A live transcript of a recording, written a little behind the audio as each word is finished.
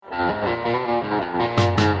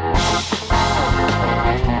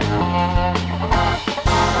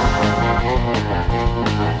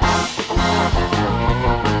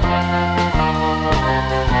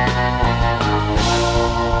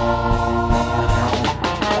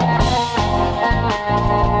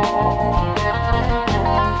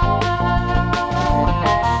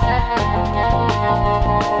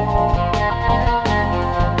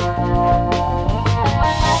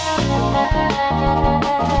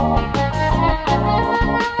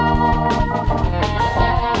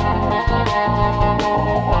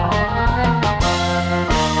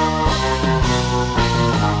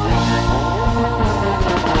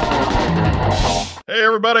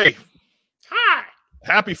everybody. Hi.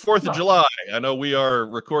 Happy 4th of July. I know we are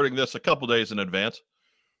recording this a couple days in advance,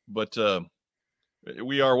 but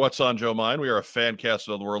we are What's on Joe Mind. We are a fan cast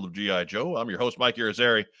of the world of G.I. Joe. I'm your host, Mike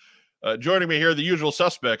Irizarry. Joining me here, the usual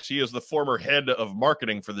suspects. He is the former head of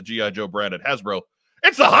marketing for the G.I. Joe brand at Hasbro.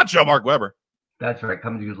 It's the Hot Show, Mark Weber. That's right.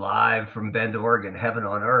 Coming to you live from Bend, Oregon, heaven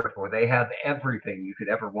on earth, where they have everything you could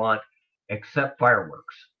ever want except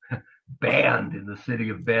fireworks. Banned in the city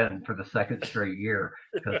of Bend for the second straight year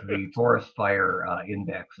because the forest fire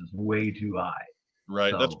index is way too high.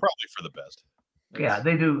 Right. So, that's probably for the best. Yeah,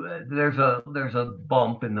 they do. There's a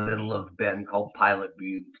bump in the middle of Bend called Pilot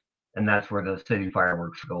Butte, and that's where the city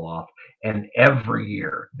fireworks go off. And every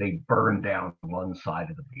year they burn down one side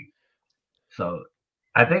of the butte. So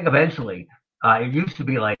I think eventually it used to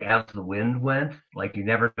be like as the wind went, like you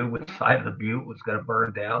never knew which side of the butte was going to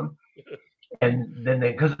burn down. And then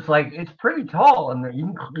because it's pretty tall, and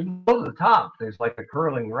you can go to the top. There's like a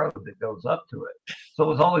curling road that goes up to it. So it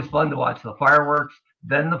was always fun to watch the fireworks,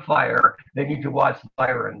 then the fire. Then you could watch the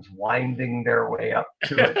sirens winding their way up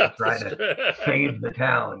to it to try to save the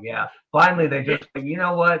town. Yeah. Finally, they just say, you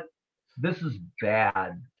know what? This is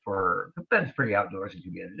bad for. Ben's pretty outdoorsy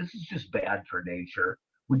community. This is just bad for nature.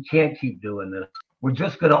 We can't keep doing this. We're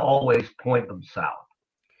just going to always point them south.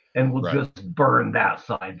 And we'll just burn that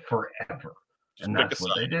side forever. And that's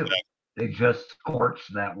what they do. Exactly. They just scorch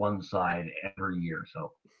that one side every year.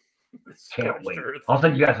 So can't wait. I'll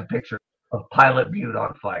send you guys a picture of Pilot Butte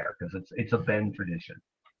on fire because it's a Bend tradition.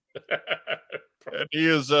 And he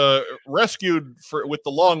is rescued with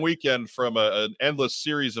the long weekend from an endless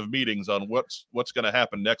series of meetings on what's going to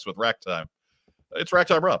happen next with Rack Time. It's Rack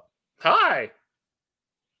Time, Rob. Hi.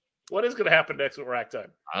 What is going to happen next with Rack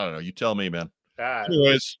Time? I don't know. You tell me, man.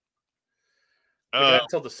 Anyways, we got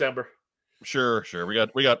until December. Sure. We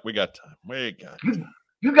got time.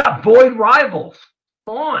 You got Void Rivals.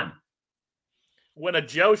 Come on. When a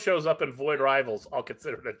Joe shows up in Void Rivals, I'll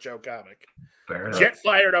consider it a Joe comic. Fair enough.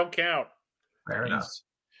 Jetfire don't count. Fair enough.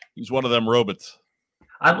 He's one of them robots.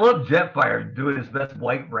 I love Jetfire doing his best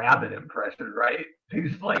White Rabbit impression, right?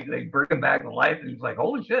 He's like, they bring him back to life, and he's like,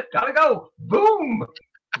 holy shit, gotta go. Boom.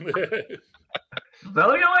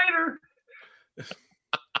 Smell you later.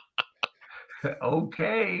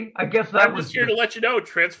 Okay, I guess that was here to let you know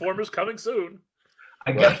Transformers coming soon.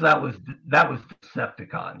 I guess that was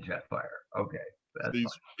Decepticon Jetfire. Okay,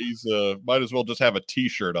 he's might as well just have a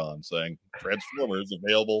T-shirt on saying Transformers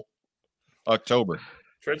available October.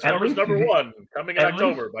 Transformers #1 coming in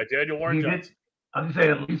October by Daniel Warren Johnson. I'm just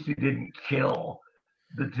saying, at least he didn't kill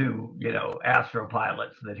the two, Astro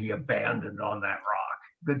pilots that he abandoned on that rock.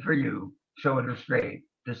 Good for you, showing restraint,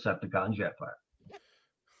 Decepticon Jetfire.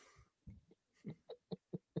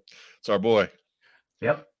 It's our boy.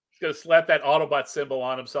 Yep. He's going to slap that Autobot symbol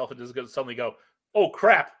on himself and just going to suddenly go, oh,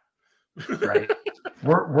 crap. Right.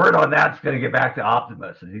 Word on that's going to get back to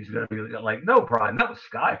Optimus, and he's going to be like, no, Prime, that was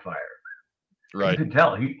Skyfire. Right. You can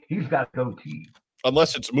tell he's got a goatee.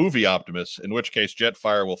 Unless it's movie Optimus, in which case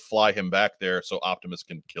Jetfire will fly him back there so Optimus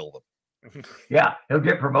can kill them. Yeah, he'll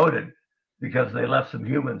get promoted because they left some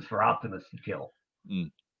humans for Optimus to kill.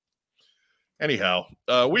 Anyhow,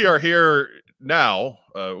 we are here now.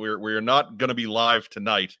 We're not going to be live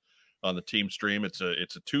tonight on the team stream. It's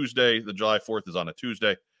a Tuesday. The July 4th is on a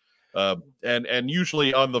Tuesday, and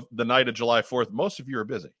usually on the night of July 4th, most of you are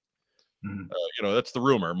busy. That's the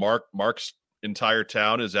rumor. Mark's entire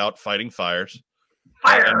town is out fighting fires.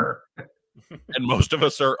 Fire. And most of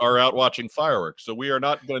us are out watching fireworks. So we are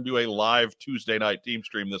not going to do a live Tuesday night team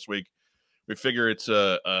stream this week. We figure it's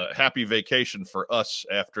a happy vacation for us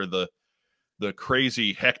after the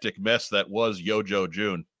crazy, hectic mess that was Yojo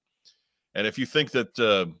June. And if you think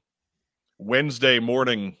that Wednesday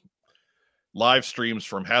morning live streams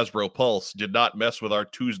from Hasbro Pulse did not mess with our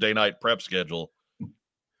Tuesday night prep schedule,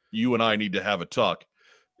 you and I need to have a talk.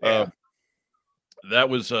 Yeah. That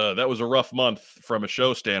was a rough month from a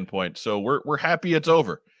show standpoint. So we're happy it's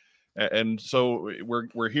over. And so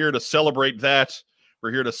we're here to celebrate that.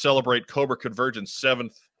 We're here to celebrate Cobra Convergence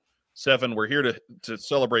 7. We're here to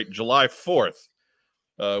celebrate July 4th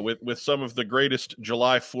with some of the greatest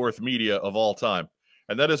July 4th media of all time.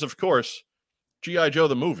 And that is, of course, G.I. Joe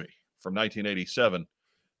the movie from 1987.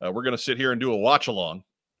 We're going to sit here and do a watch-along.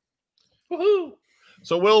 Woohoo!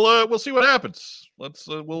 So we'll see what happens.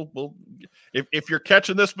 We'll if you're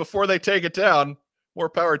catching this before they take it down, more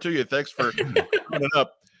power to you. Thanks for coming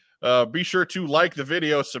up. Be sure to like the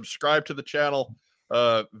video, subscribe to the channel.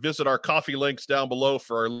 Visit our coffee links down below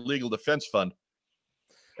for our legal defense fund,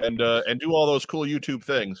 and do all those cool YouTube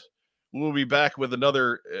things. We'll be back with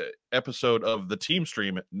another episode of the team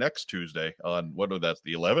stream next Tuesday on that's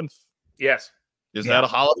the 11th. Yes. Is that a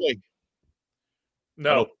holiday?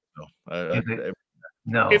 No.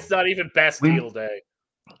 No. It's not even Bastille Day.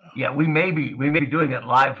 Yeah, we may be doing it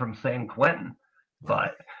live from San Quentin,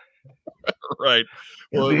 but right.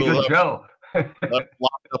 It'll be a good show.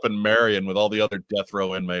 Locked up in Marion with all the other death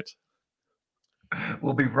row inmates.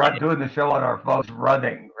 We'll be doing the show on our phones,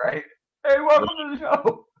 running. Right. Hey, welcome to the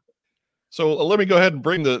show. So let me go ahead and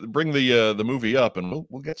bring the movie up, and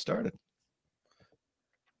we'll get started.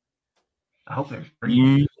 I hope there's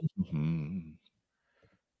free.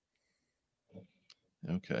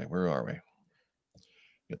 Okay, where are we?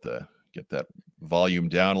 Get that volume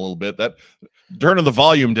down a little bit. That turning the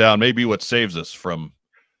volume down may be what saves us from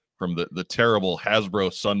the terrible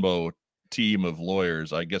Hasbro Sunbow team of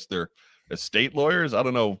lawyers. I guess they're estate lawyers. I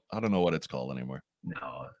don't know what it's called anymore.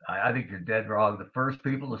 No, I think you're dead wrong. The first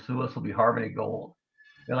people to sue us will be Harmony Gold.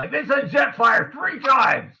 They're like, they said Jetfire 3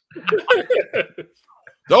 times.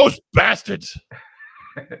 Those bastards.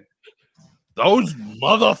 Those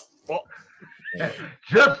motherfuckers.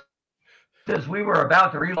 Just as we were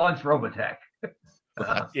about to relaunch Robotech.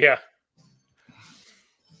 Yeah.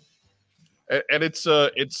 And it's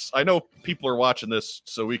I know people are watching this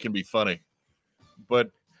so we can be funny,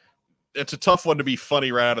 but it's a tough one to be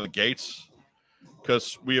funny right out of the gates,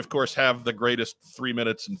 because we of course have the greatest 3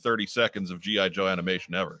 minutes and 30 seconds of G.I. Joe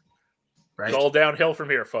animation ever. Right. It's all downhill from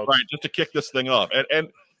here, folks. Right, just to kick this thing off.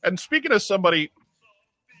 And speaking of somebody,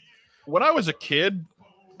 when I was a kid,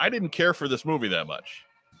 I didn't care for this movie that much.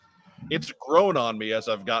 It's grown on me as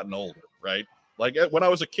I've gotten older, right? Like when I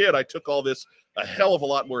was a kid, I took all this a hell of a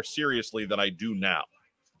lot more seriously than I do now.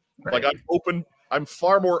 Right. Like I'm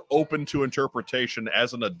far more open to interpretation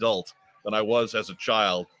as an adult than I was as a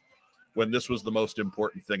child when this was the most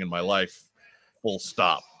important thing in my life. Full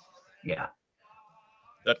stop. Yeah.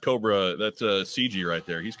 That Cobra, that CG right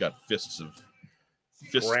there, he's got fists of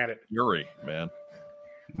fury, man.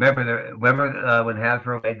 Remember when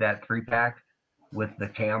Hasbro made that 3-pack with the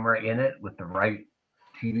camera in it, with the right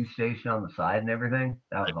TV station on the side and everything?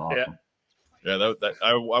 That was awesome. Yeah,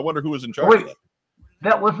 I wonder who was in charge of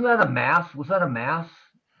that. Wasn't that a mass? Was that a mass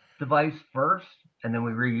device first, and then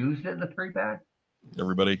we reused it in the 3-pack?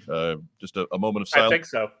 Everybody, just a moment of silence. I think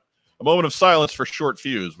so. A moment of silence for Short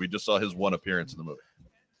Fuse. We just saw his one appearance in the movie.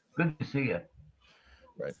 Good to see you.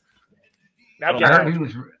 Right. I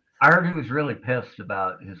heard he was really pissed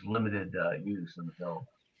about his limited use in the film.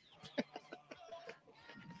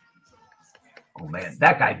 Oh man,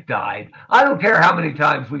 that guy died. I don't care how many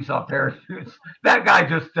times we saw parachutes. That guy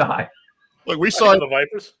just died. Look, we saw the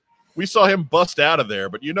Vipers. We saw him bust out of there,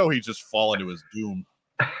 but he's just falling to his doom.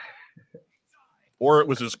 Or it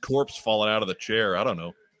was his corpse falling out of the chair. I don't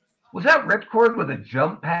know. Was that Ripcord with a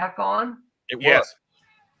jump pack on? It was. Yes.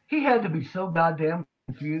 He had to be so goddamn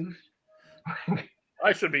confused.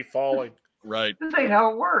 I should be falling. Right. This ain't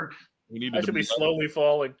how it works. I should be slowly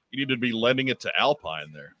falling. You need to be lending it to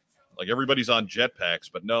Alpine there. Like everybody's on jetpacks,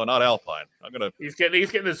 but no, not Alpine. He's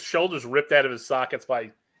getting his shoulders ripped out of his sockets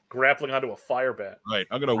by grappling onto a fire bat. Right.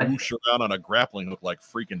 I'm gonna whoosh around on a grappling hook like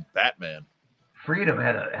freaking Batman. Freedom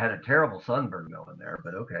had a terrible sunburn going there,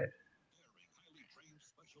 but okay.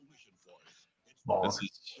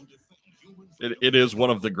 It is one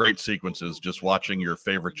of the great sequences, just watching your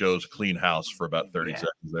favorite Joe's clean house for about 30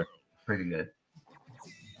 seconds there. Pretty good.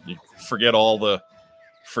 You forget all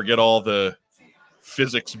the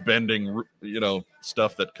physics bending,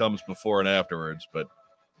 stuff that comes before and afterwards. But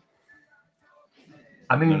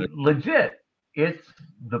I mean, legit, it's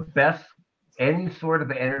the best any sort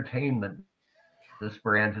of entertainment this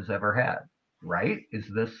brand has ever had, right? Is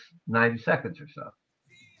this 90 seconds or so?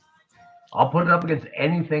 I'll put it up against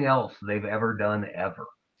anything else they've ever done ever.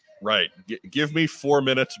 Right. Give me 4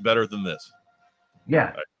 minutes better than this.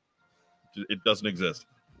 Yeah. It doesn't exist.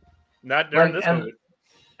 Not during this movie.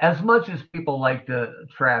 As much as people like to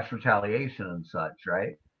trash Retaliation and such,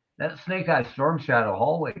 right? That Snake Eye Storm Shadow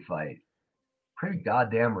hallway fight, pretty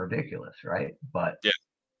goddamn ridiculous, right? But yeah.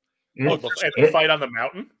 The fight on the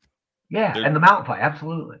mountain? Yeah, and the mountain fight,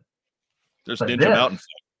 absolutely. There's Ninja Mountain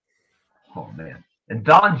fight. Oh, man. And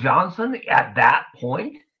Don Johnson, at that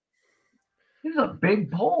point, he's a big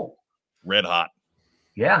pull. Red hot.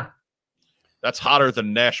 Yeah. That's hotter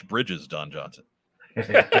than Nash Bridges, Don Johnson.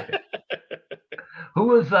 Who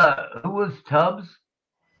was Tubbs?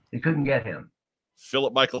 They couldn't get him.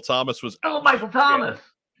 Philip Michael Thomas was Philip Michael Thomas.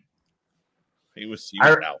 Yeah. He was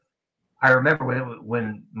out. I remember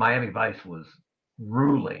when Miami Vice was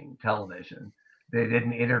ruling television, they did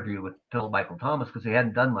an interview with Philip Michael Thomas because he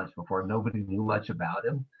hadn't done much before. Nobody knew much about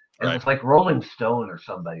him. And It was like Rolling Stone or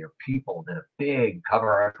somebody or People did a big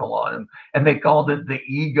cover article on him, and they called it "The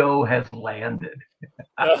Ego Has Landed."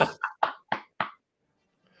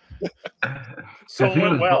 So it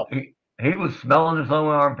went well. He was smelling his own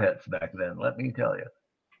armpits back then. Let me tell you.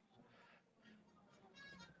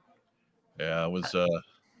 Yeah, I was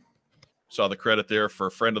saw the credit there for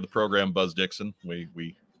a friend of the program, Buzz Dixon. We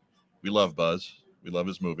love Buzz. We love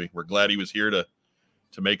his movie. We're glad he was here to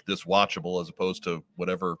make this watchable as opposed to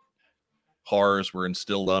whatever horrors were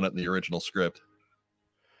instilled on it in the original script.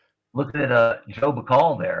 Look at Joe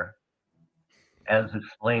Bacall there, as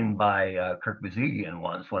explained by Kirk Bazigian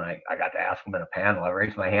once when I got to ask him at a panel. I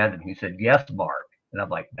raised my hand and he said, "Yes, Mark." And I'm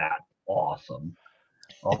like, "That's awesome.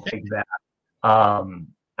 I'll take that."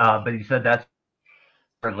 But he said that's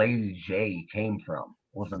where Lady J came from,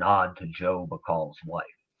 was a nod to Joe Bacall's wife.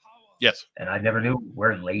 Yes. And I never knew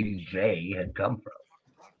where Lady J had come from.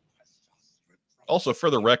 Also, for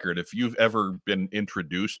the record, if you've ever been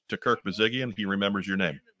introduced to Kirk Bazigian, he remembers your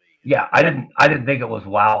name. Yeah, I didn't think it was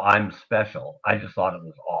wow, I'm special. I just thought it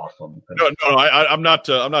was awesome. No, I'm not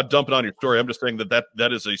dumping on your story. I'm just saying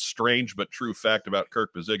that is a strange but true fact about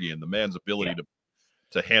Kirk Bazigian. The man's ability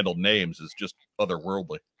to handle names is just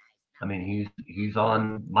otherworldly. I mean, he's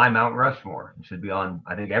on my Mount Rushmore. He should be on,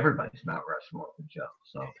 I think, everybody's Mount Rushmore for Joe.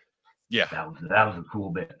 So yeah, that was a cool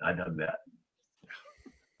bit. I dug that.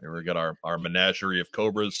 There we got our menagerie of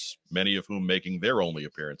cobras, many of whom making their only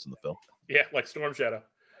appearance in the film. Yeah, like Storm Shadow.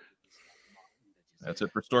 That's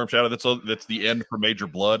it for Storm Shadow. That's the end for Major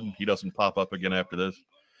Blood. He doesn't pop up again after this.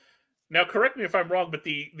 Now, correct me if I'm wrong, but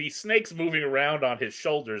the snakes moving around on his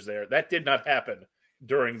shoulders there, that did not happen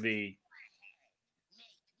during the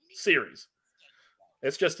series.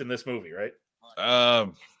 It's just in this movie, right?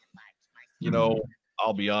 I'll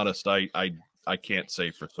be honest, I can't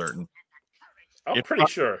say for certain. I'm pretty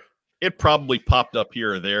sure. It probably popped up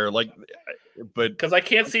here or there, but because I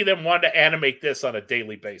can't see them wanting to animate this on a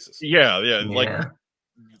daily basis. Yeah.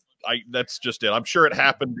 That's just it. I'm sure it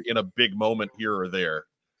happened in a big moment here or there,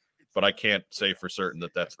 but I can't say for certain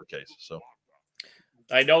that that's the case. So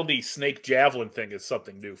I know the snake javelin thing is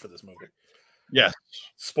something new for this movie. Yeah.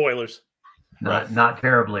 Spoilers. Not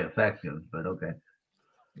terribly effective, but okay.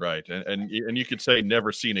 Right, and you could say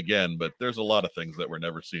never seen again, but there's a lot of things that were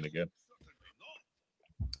never seen again.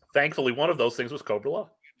 Thankfully, one of those things was Cobra Law.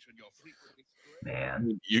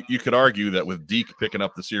 Man, you could argue that with Deke picking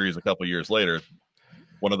up the series a couple years later,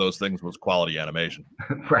 one of those things was quality animation.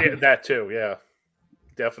 Right. Yeah, that too, yeah,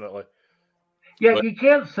 definitely. Yeah, you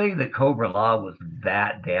can't say that Cobra Law was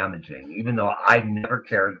that damaging, even though I never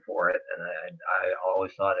cared for it, and I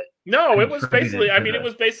always thought it. No, it was basically. I mean, it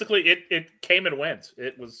was basically it came and went.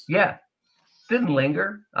 It was. Yeah, didn't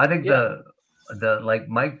linger. I think the like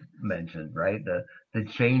Mike mentioned, right? The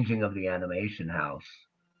changing of the animation house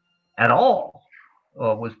at all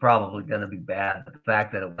was probably going to be bad. But the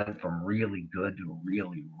fact that it went from really good to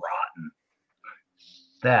really rotten,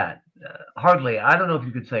 that hardly, I don't know if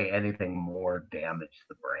you could say anything more damaged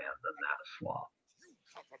the brand than that swap.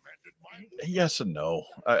 Yes and no.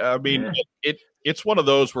 I mean, it's one of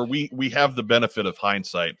those where we have the benefit of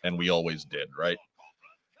hindsight, and we always did, right?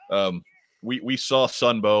 We saw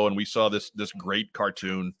Sunbow, and we saw this great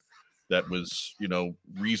cartoon that was,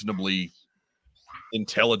 reasonably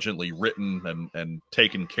intelligently written and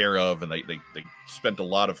taken care of, and they spent a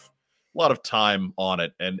lot of time on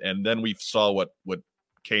it, and then we saw what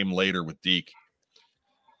came later with Deke.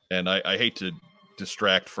 And I hate to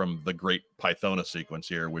distract from the great Pythona sequence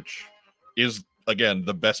here, which is again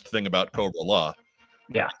the best thing about Cobra Law.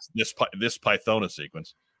 Yeah, this Pythona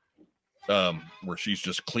sequence, where she's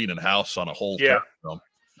just cleaning house on a whole film.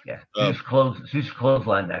 Yeah, she's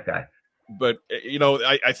clotheslined that guy. But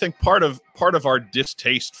I think part of our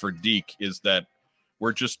distaste for Deke is that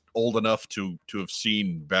we're just old enough to have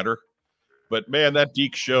seen better. But man, that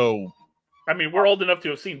Deke show. I mean, we're old enough to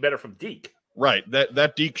have seen better from Deke. Right.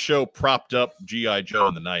 That Deke show propped up G.I. Joe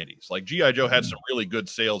in the 90s. Like, G.I. Joe had some really good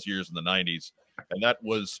sales years in the 90s, and that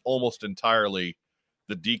was almost entirely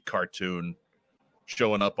the Deke cartoon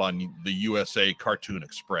showing up on the USA Cartoon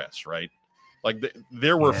Express, right? Like,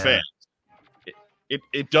 there were fans.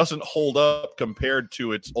 It doesn't hold up compared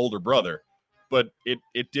to its older brother, but it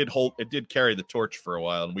did carry the torch for a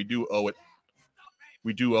while, and we do owe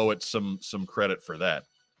it some credit for that.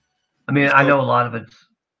 I mean, I know a lot of it's.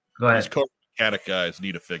 Go ahead. These Cobra Mechanic guys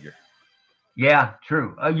need a figure. Yeah,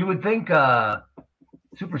 true. You would think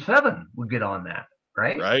Super 7 would get on that,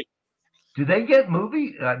 right? Right. Do they get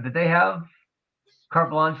movie? Did they have carte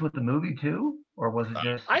blanche with the movie too, or was it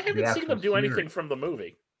just? I haven't seen them do anything from the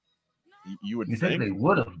movie. You would think they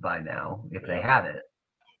would have by now if they had it,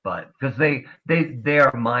 but because they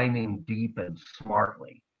are mining deep and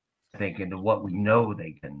smartly, I think, into what we know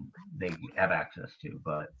they have access to.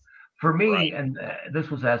 But For me, Right. and this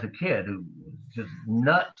was as a kid who was just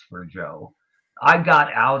nuts for Joe. I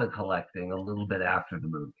got out of collecting a little bit after the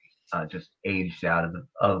movie, just aged out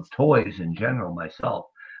of toys in general myself.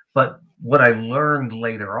 But what I learned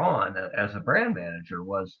later on as a brand manager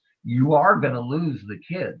was you are going to lose the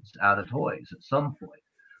kids out of toys at some point,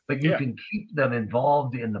 but you Yeah. can keep them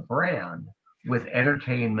involved in the brand with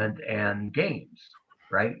entertainment and games,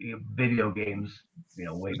 right? Video games,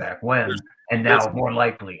 way back when, and There's now more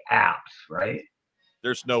likely apps, right?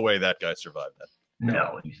 there's no way that guy survived that.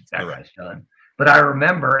 No, that No way. guy's done. But I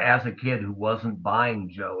remember as a kid who wasn't buying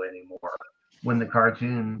Joe anymore, when the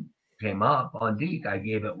cartoon came up on Deke, I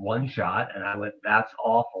gave it one shot and I went, that's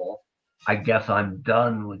awful. I guess I'm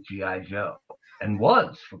done with G.I. Joe. And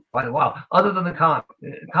was for quite a while. Other than the comic.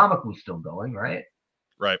 The comic was still going, right?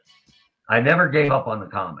 Right. I never gave up on the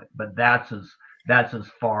comic, but that's as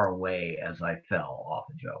far away as I fell off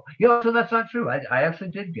of Joe. So that's not true. I actually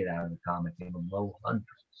did get out of the comic in the low hundreds.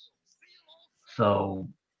 So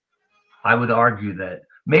I would argue that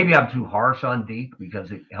maybe I'm too harsh on Deke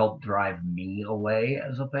because it helped drive me away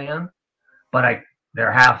as a fan. But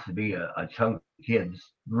there has to be a chunk of kids,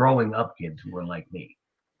 growing up kids who were like me,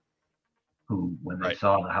 who, when they Right.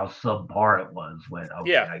 saw how subpar it was, went,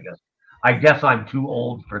 okay, Yeah. I guess I'm too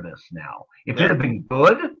old for this now. If Yeah. it had been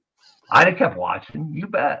good, I'd have kept watching. You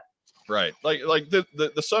bet. Right. Like the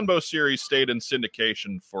Sunbow series stayed in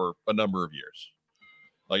syndication for a number of years.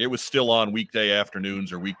 Like it was still on weekday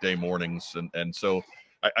afternoons or weekday mornings, and so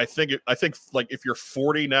I think like if you're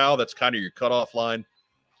 40 now, that's kind of your cutoff line.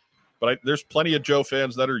 But there's plenty of Joe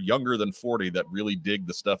fans that are younger than 40 that really dig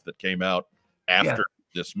the stuff that came out after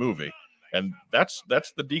this movie, and that's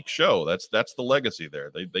the Deke show. That's the legacy there.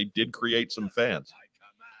 They did create some fans.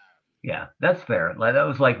 Yeah, that's fair. Like, that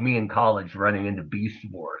was like me in college running into Beast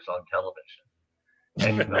Wars on television.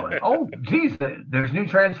 And going, oh, geez, there's new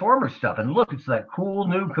Transformers stuff. And look, it's that cool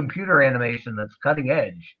new computer animation that's cutting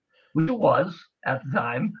edge, which it was at the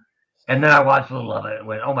time. And then I watched a little of it and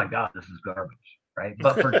went, oh my God, this is garbage, right?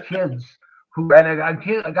 But for kids and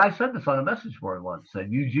a guy said this on a message board once, said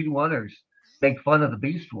Eugene Wonders make fun of the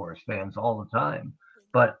Beast Wars fans all the time.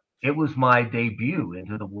 But it was my debut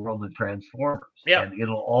into the world of Transformers. Yeah. And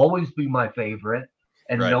it'll always be my favorite.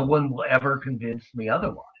 And Right. no one will ever convince me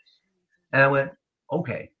otherwise. And I went,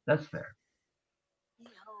 okay, that's fair.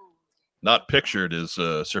 Not pictured is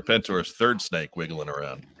Serpentor's third snake wiggling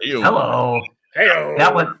around. Ew. Hello. Hey,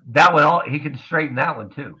 That one, all he can straighten that one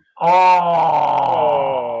too. Oh,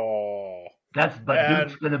 Oh. Duke's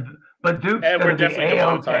gonna And we're be definitely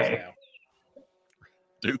A-okay. now.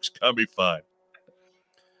 Duke's gonna be fine.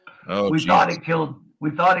 Oh, We geez. thought it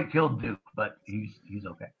killed Duke, but he's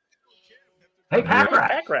okay. Hey, Pack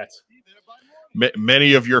Rats. Pack Rats.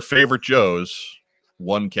 Many of your favorite Joes,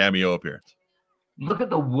 one cameo appearance. Look at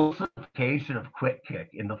the wolfification of Quick Kick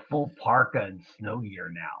in the full parka and snow gear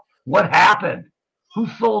now. What happened? Who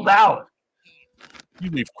sold out?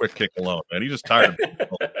 You leave Quick Kick alone, man. He's just tired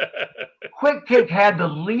of Quick Kick had to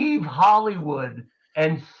leave Hollywood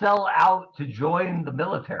and sell out to join the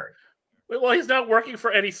military. Well, he's not working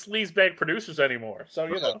for any sleazebag producers anymore, so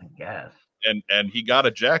you know. I guess. and he got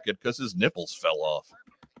a jacket because his nipples fell off.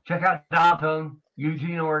 Check out Dalton,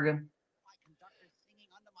 Eugene, Oregon.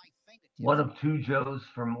 One of two Joes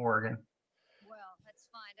from Oregon.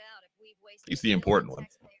 He's the important one.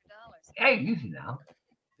 Hey, easy now.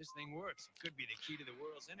 This thing works. It could be the key to the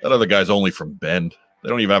world's energy. That other guy's only from Bend. They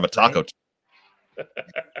don't even have a taco.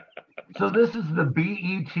 So this is the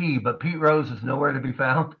BET, but Pete Rose is nowhere to be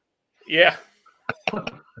found. Yeah.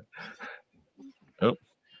 Oh,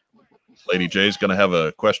 Lady J's going to have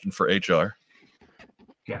a question for HR.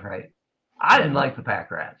 Yeah, right. I didn't like the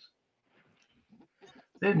Pack Rats.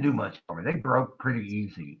 They didn't do much for me. They broke pretty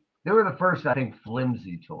easy. They were the first, I think,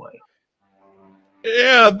 flimsy toy.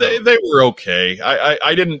 Yeah, they were okay.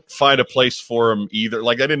 I didn't find a place for them either.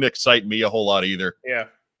 Like, they didn't excite me a whole lot either. Yeah.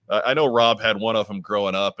 I know Rob had one of them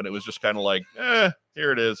growing up, and it was just kind of like,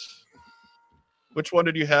 here it is. Which one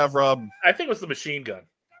did you have, Rob? I think it was the machine gun.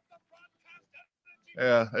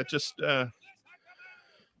 Yeah, it just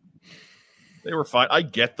they were fine. I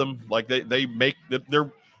get them. Like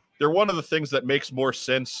they're one of the things that makes more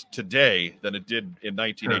sense today than it did in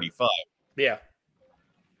 1985. Yeah.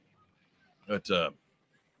 But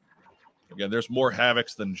again, there's more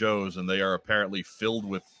Havocs than Joes, and they are apparently filled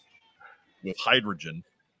with hydrogen.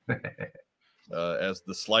 As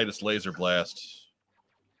the slightest laser blast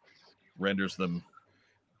renders them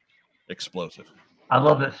explosive. I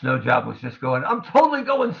love that Snow Job was just going, I'm totally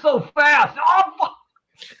going so fast. Oh, fuck.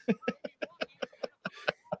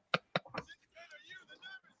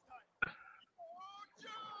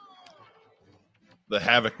 the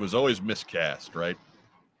Havoc was always miscast, right?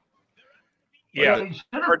 Yeah.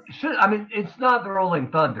 I mean, it's not the Rolling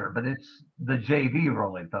Thunder, but it's the JV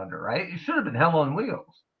Rolling Thunder, right? It should have been Hell on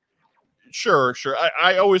Wheels. Sure.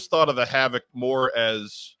 I always thought of the Havoc more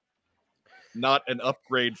as not an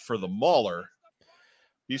upgrade for the Mauler.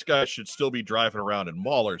 These guys should still be driving around in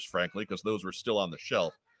Maulers, frankly, because those were still on the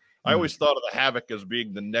shelf. I always thought of the Havoc as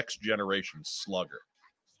being the next generation Slugger.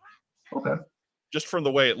 Okay. Just from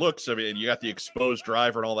the way it looks, I mean, you got the exposed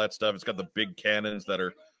driver and all that stuff. It's got the big cannons that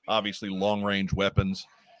are obviously long-range weapons.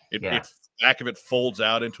 It back of it folds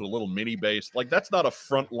out into a little mini base. Like, that's not a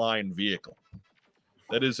frontline vehicle.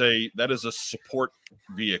 That is a support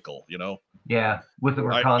vehicle, you know? Yeah, with the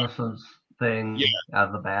reconnaissance thing out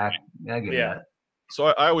of the back. I get that. So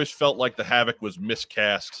I always felt like the Havoc was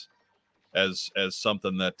miscast as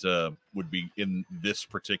something that would be in this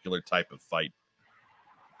particular type of fight.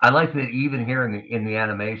 I like that even here in the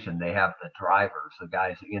animation, they have the drivers, the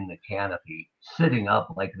guys in the canopy, sitting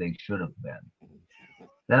up like they should have been.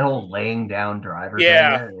 That whole laying down driver.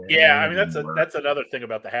 Yeah. I mean, that's another thing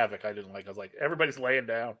about the Havoc I didn't like. I was like, everybody's laying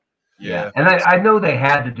down. Yeah. And I know they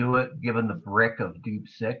had to do it given the brick of Deep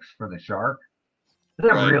Six for the Shark.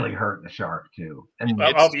 But that really hurt the Shark too. And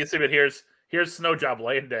obviously, but here's Snow Job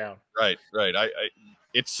laying down. Right.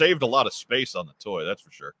 It saved a lot of space on the toy, that's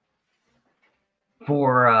for sure.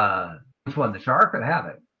 For which one, the Shark or the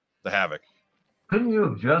Havoc? The Havoc. Couldn't you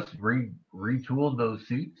have just retooled those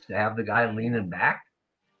seats to have the guy leaning back?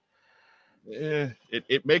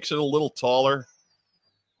 It makes it a little taller.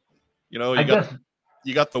 You know,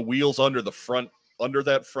 you got the wheels under that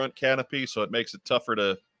front canopy, so it makes it tougher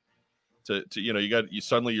to you know,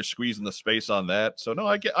 you're squeezing the space on that. So no,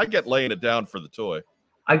 I get laying it down for the toy.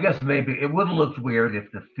 I guess maybe it would have looked weird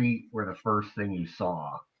if the feet were the first thing you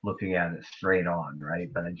saw looking at it straight on,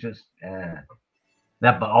 right? But it just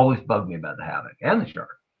that always bugged me about the Havoc and the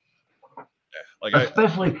Shark. Like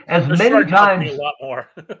especially as many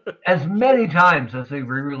times as they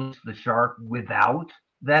re-released the Shark without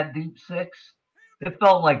that Deep Six, it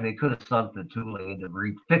felt like they could have sunk the tooling into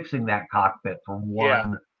fixing that cockpit for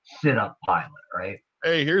one sit-up pilot, right?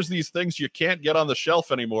 Hey, here's these things you can't get on the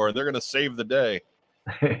shelf anymore, and they're going to save the day.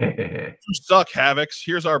 You suck, Havocs.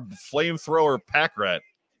 Here's our flamethrower pack rat.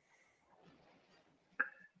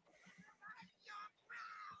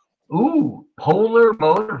 Ooh, Polar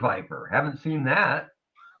Motor Viper. Haven't seen that.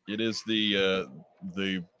 It is the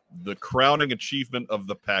crowning achievement of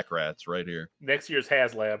the pack rats right here. Next year's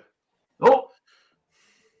HasLab.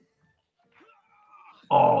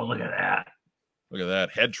 Oh, look at that. Look at that.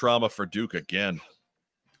 Head trauma for Duke again.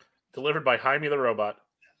 Delivered by Jaime the Robot.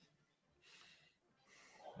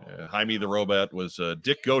 Jaime the Robot was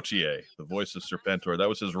Dick Gautier, the voice of Serpentor. That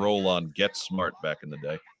was his role on Get Smart back in the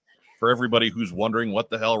day. For everybody who's wondering what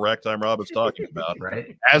the hell Ragtime Rob is talking about,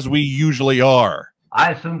 right? As we usually are.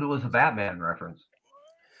 I assumed it was a Batman reference.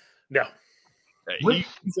 No.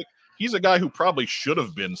 He's a guy who probably should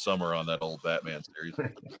have been somewhere on that old Batman series.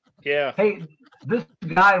 Yeah. Hey, this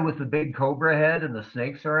guy with the big cobra head and the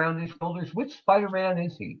snakes around his shoulders, which Spider-Man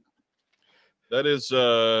is he? That is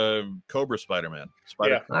Cobra Spider-Man.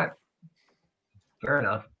 Yeah. All right. Fair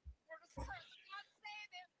enough.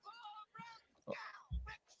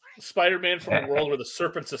 Spider-Man from a world where the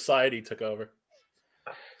Serpent Society took over.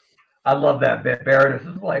 I love that bit. Baroness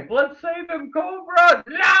is like, let's save him, Cobra!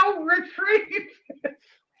 Now retreat!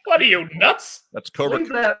 What are you, nuts? That's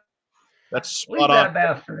Cobra. That's spot on. That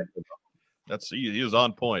bastard. He is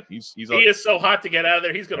on point. He is so hot to get out of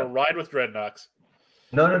there, he's going to ride with Dreadnoks.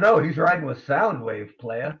 No. He's riding with Soundwave,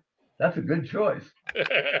 playa. That's a good choice.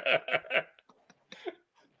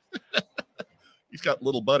 He's got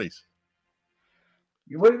little buddies.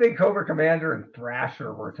 What do you think Cobra Commander and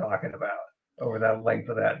Thrasher were talking about over that length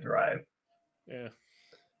of that drive? Yeah.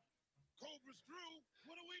 Cobra's through.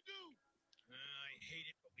 What do we do? I hate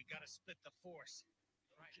it, but we got to split the force.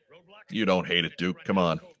 You don't hate it, Duke. Come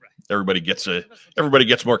on. Everybody gets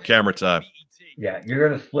more camera time. Yeah, you're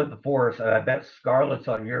going to split the force. I bet Scarlet's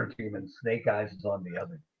on your team and Snake Eyes is on the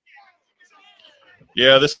other.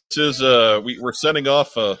 Yeah, this is we're sending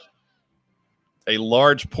off a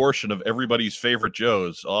large portion of everybody's favorite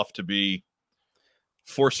Joes off to be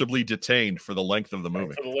forcibly detained for the length of the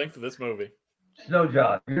movie. For the length of this movie. Snow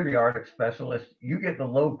Job, you're the Arctic specialist. You get the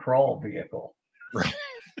low crawl vehicle. Right.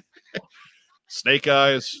 Snake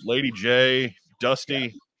Eyes, Lady J,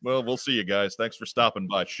 Dusty. Well, we'll see you guys. Thanks for stopping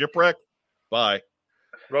by. Shipwreck, bye.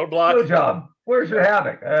 Roadblock. Snow Job, where's your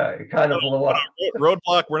Havoc? It kind of blew up.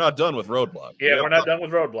 Roadblock, we're not done with Roadblock. Yeah, we're not done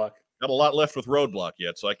with Roadblock. Got a lot left with Roadblock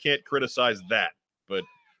yet, so I can't criticize that. But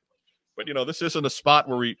you know, this isn't a spot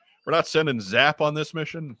where we're not sending Zap on this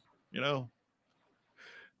mission. You know,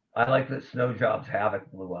 I like that Snowjob's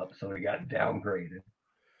Havoc blew up, so he got downgraded.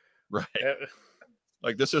 Right.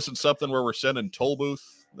 Like this isn't something where we're sending toll booth.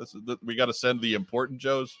 We got to send the important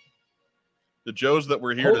Joes. The Joes that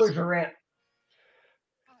we're here Polar to. Durant.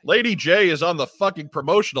 Lady J is on the fucking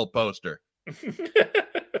promotional poster. Look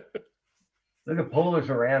at Polar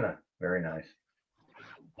Zorana. Very nice.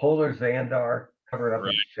 Polar Xandar covered up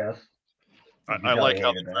his chest. I like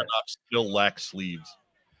how the dreadnoughts still lack sleeves.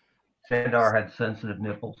 Xandar had sensitive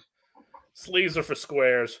nipples. Sleeves are for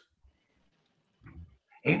squares.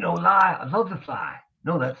 Ain't no lie. I love to fly.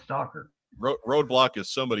 No, that's Stalker. Roadblock is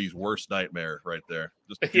somebody's worst nightmare right there.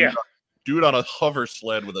 Just Yeah. dude on a hover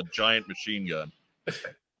sled with a giant machine gun.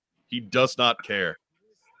 He does not care.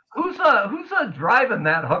 Who's driving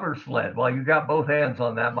that hover sled while you got both hands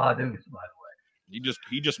on that Madu's, by the way?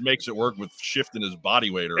 He just makes it work with shifting his body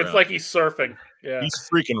weight around. It's like he's surfing. Yeah. He's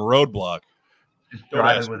freaking Roadblock. Just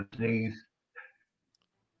driving with his knees.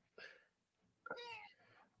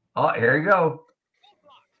 Oh, here you go.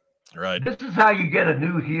 Right. This is how you get a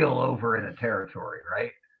new heel over in a territory,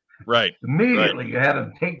 right? Right. Immediately you have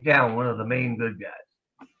him take down one of the main good guys.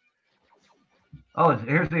 Oh,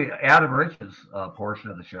 here's the Adam Rich's portion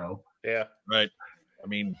of the show. Yeah. Right. I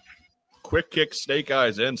mean, Quick Kick, Snake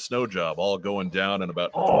Eyes, and Snow Job all going down in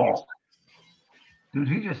about 20 dude,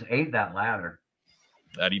 he just ate that ladder.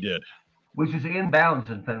 That he did. Which is inbounds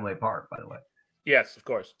in Fenway Park, by the way. Yes, of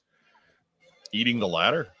course. Eating the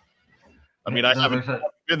ladder? I mean, I haven't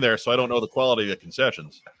been there, so I don't know the quality of the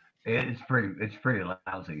concessions. It's pretty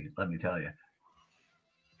lousy, let me tell you.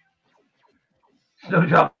 Snow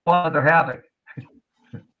Job wanted their havoc.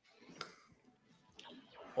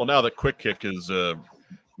 Well, now that Quick Kick is,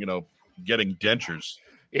 getting dentures.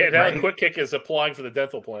 Yeah, now Quick Kick is applying for the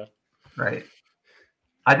dental plan. Right.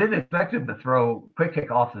 I didn't expect him to throw Quick Kick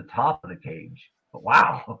off the top of the cage, but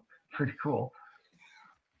wow, pretty cool.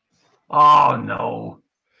 Oh no.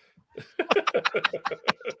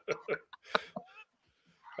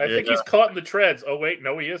 I think he's caught in the treads. Oh wait,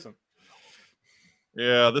 no, he isn't.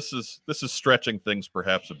 Yeah, this is stretching things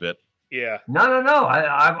perhaps a bit. Yeah. No.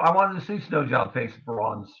 I wanted to see Snow Job face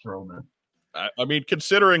Braun Strowman. I mean,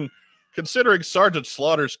 considering Sergeant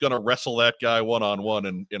Slaughter's going to wrestle that guy one-on-one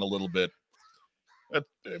in a little bit,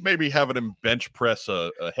 maybe having him bench press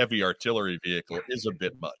a heavy artillery vehicle is a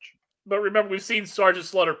bit much. But remember, we've seen Sergeant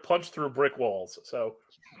Slaughter punch through brick walls, so.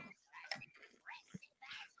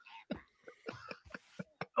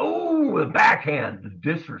 Oh, the backhand, the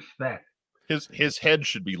disrespect. His head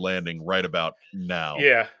should be landing right about now.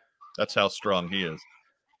 Yeah. That's how strong he is.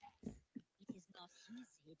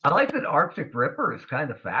 I like that Arctic Ripper is kind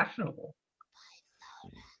of fashionable.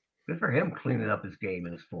 Good for him cleaning up his game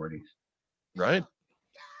in his 40s. Right?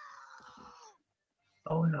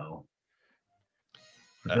 Oh, no.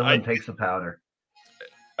 The villain takes the powder.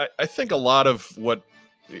 I think a lot of what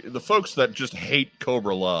the folks that just hate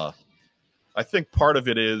Cobra Law, I think part of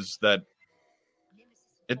it is that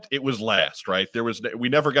it was last, right? We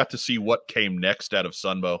never got to see what came next out of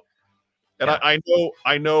Sunbow. And yeah.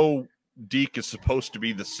 I know Deke is supposed to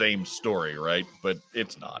be the same story, right? But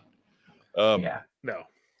it's not. Yeah. No.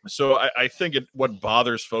 So I think what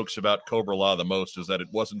bothers folks about Cobra Law the most is that it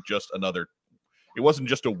wasn't just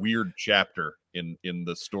a weird chapter in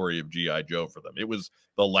the story of G.I. Joe for them. It was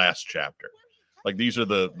the last chapter. Like these are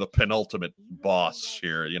the penultimate boss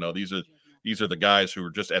here. These are the guys who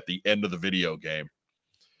are just at the end of the video game.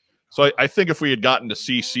 So I think if we had gotten to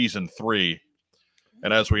see season 3,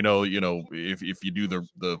 and as we know, if you do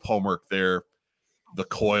the homework there, the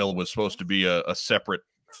Coil was supposed to be a separate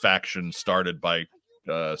faction started by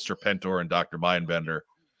Serpentor and Dr. Mindbender.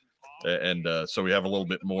 And so we have a little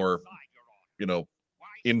bit more,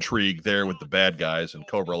 intrigue there with the bad guys, and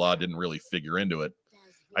Cobra Law didn't really figure into it.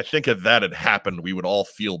 I think if that had happened, we would all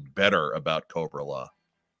feel better about Cobra Law.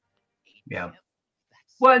 Yeah.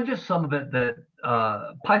 Well, and just some of it that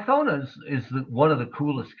Pythona is one of the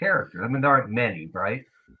coolest characters. I mean, there aren't many, right?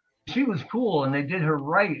 She was cool, and they did her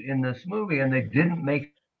right in this movie, and they didn't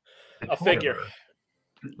make a figure.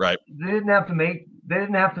 Right. They didn't have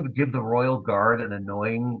to give the Royal Guard an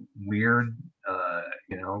annoying, weird,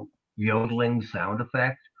 yodeling sound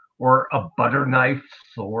effect or a butter knife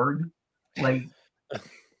sword, like.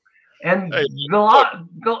 And hey,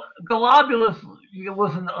 Globulus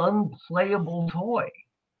was an unplayable toy.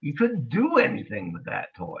 You couldn't do anything with that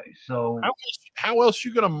toy. So how else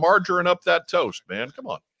you gonna margarine up that toast, man? Come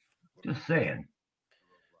on. Just saying.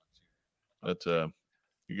 But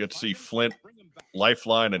you get to see Flint,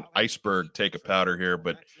 Lifeline, and Iceberg take a powder here,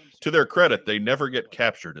 but to their credit, they never get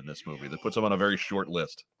captured in this movie. That puts them on a very short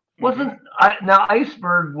list. Now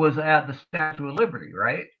Iceberg was at the Statue of Liberty,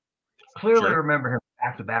 right? Clearly remember him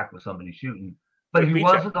back to back with somebody shooting. But With he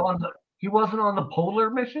Beachhead. wasn't on the polar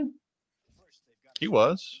mission. He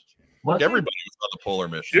was. Was Look, he? everybody was on the polar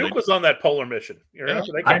mission. Duke was on that polar mission. You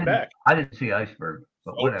remember? They came back. I didn't see Iceberg,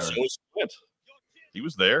 but whatever. So was Clint. He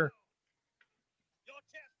was there.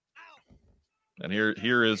 And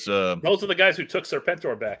here is Those are the guys who took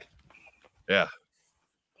Serpentor back. yeah.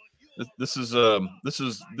 This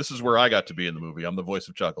is where I got to be in the movie. I'm the voice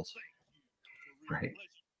of Chuckles. Right.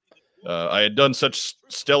 I had done such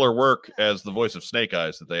stellar work as the voice of Snake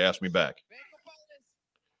Eyes that they asked me back.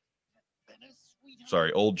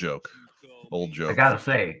 Sorry, old joke. Old joke. I gotta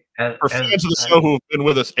say, For fans of the show who have been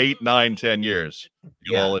with us 8, 9, 10 years,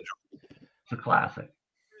 you'll all enjoy. It's a classic.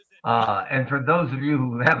 And for those of you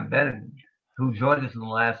who haven't been, who joined us in the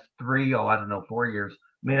last 4 years,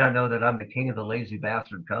 may not know that I'm the king of the lazy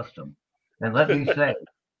bastard custom. And let me say,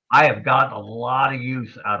 I have gotten a lot of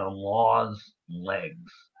use out of Law's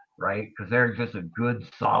legs, right? Because they're just a good,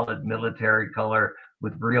 solid military color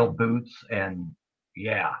with real boots. And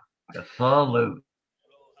yeah, a salute.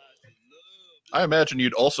 I imagine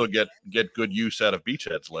you'd also get good use out of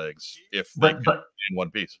Beachhead's legs if they could in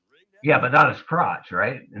one piece. Yeah, but not his crotch,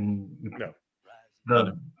 right? And No.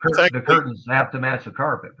 the curtains have to match the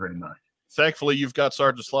carpet, pretty much. Thankfully, you've got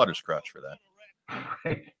Sergeant Slaughter's crotch for that.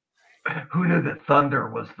 Right. Who knew that Thunder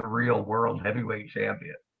was the real world heavyweight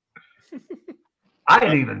champion? I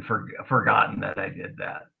had even forgotten that I did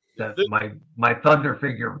that. That my Thunder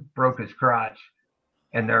figure broke his crotch,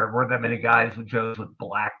 and there weren't that many guys with Joes with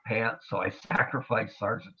black pants, so I sacrificed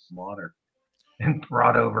Sergeant Slaughter and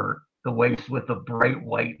brought over the waist with a bright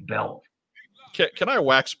white belt. Can I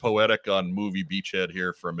wax poetic on movie Beachhead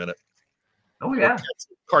here for a minute? Oh yeah,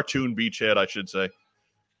 cartoon Beachhead, I should say.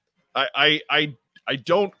 I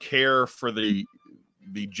don't care for the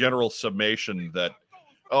general summation that,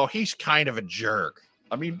 oh, he's kind of a jerk.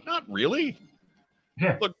 I mean, not really.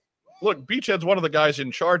 Yeah. Look, Beachhead's one of the guys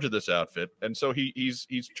in charge of this outfit, and so he's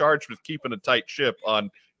charged with keeping a tight ship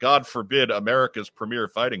on, God forbid, America's premier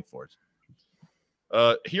fighting force.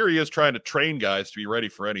 Here he is trying to train guys to be ready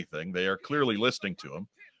for anything. They are clearly listening to him.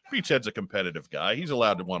 Beachhead's a competitive guy. He's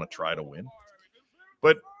allowed to want to try to win.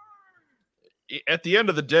 But at the end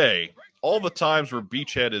of the day, all the times where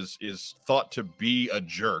Beachhead is thought to be a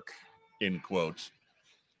jerk, in quotes,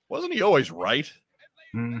 wasn't he always right?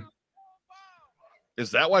 Mm. Is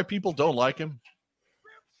that why people don't like him?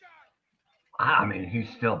 I mean, he's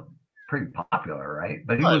still pretty popular, right?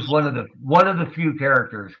 But he was one of the few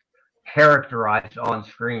characters characterized on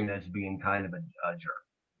screen as being kind of a jerk.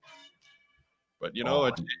 But you know,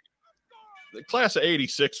 the class of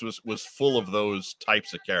 '86 was full of those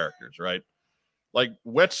types of characters, right? Like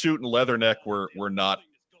Wetsuit and Leatherneck were not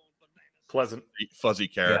pleasant, fuzzy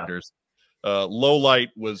characters. Yeah. Lowlight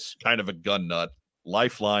was kind of a gun nut.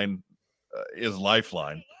 Lifeline is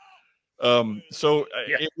Lifeline. So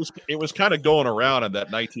it was kind of going around in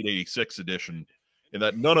that 1986 edition, in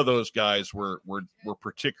that none of those guys were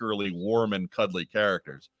particularly warm and cuddly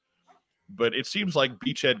characters. But it seems like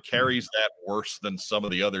Beachhead carries that worse than some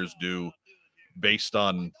of the others do, based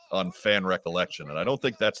on fan recollection, and I don't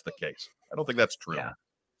think that's the case. I don't think that's true. Yeah.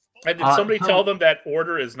 And did somebody tell them that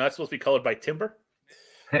Order is not supposed to be colored by timber?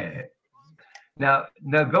 Now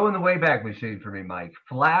going the way back machine for me, Mike.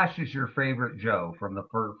 Flash is your favorite Joe from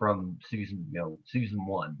season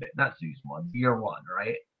one, but not season one, year one,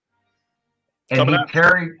 right? And he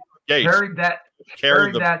carried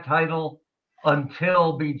that title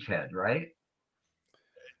until Beachhead, right?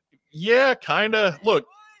 Yeah, kind of. Look,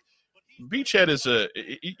 Beachhead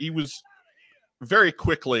he was very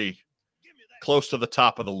quickly close to the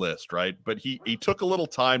top of the list, right? But he took a little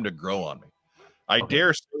time to grow on me. I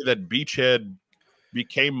dare say that Beachhead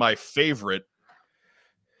became my favorite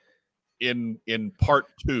in part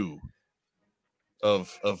 2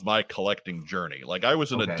 of my collecting journey. Like, I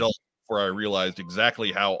was an adult before I realized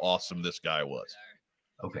exactly how awesome this guy was.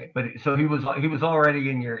 Okay, but so he was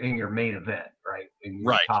already in your main event, right? In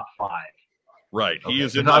your top 5. Right. Okay. He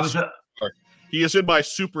is in my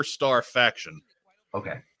superstar faction.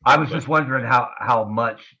 Okay. I was just wondering how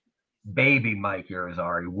much baby Mike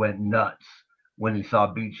Irizarry went nuts when he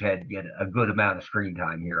saw Beachhead get a good amount of screen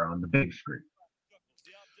time here on the big screen.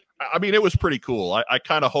 I mean, it was pretty cool. I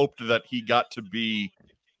kind of hoped that he got to be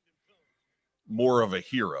more of a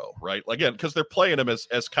hero, right? Again, because they're playing him as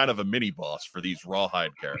kind of a mini boss for these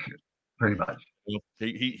rawhide characters. Pretty much.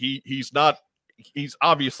 He's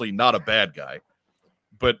obviously not a bad guy,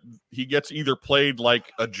 but he gets either played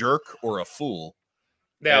like a jerk or a fool.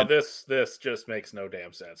 Now this just makes no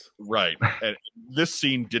damn sense. Right. And this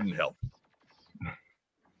scene didn't help.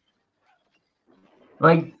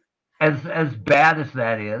 Like, as bad as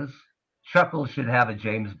that is, Chuckles should have a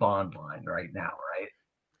James Bond line right now, right?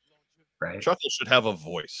 Right. Chuckles should have a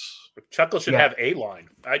voice. Chuckles should have a line.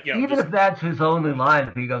 Even if that's his only line,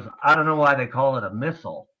 if he goes, I don't know why they call it a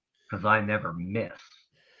missile, because I never miss.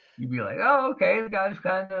 You'd be like, oh, okay, the guy's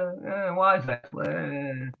kind of wise.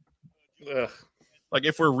 Like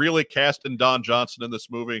if we're really casting Don Johnson in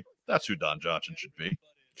this movie, that's who Don Johnson should be.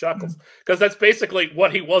 Chuckles, because that's basically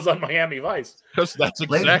what he was on Miami Vice. Because that's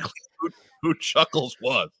exactly who Chuckles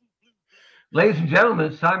was. Ladies and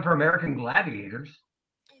gentlemen, it's time for American Gladiators.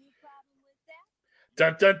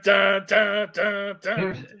 Dun, dun, dun, dun, dun,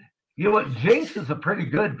 dun. You know what? Jace is a pretty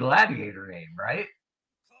good gladiator name, right?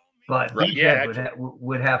 But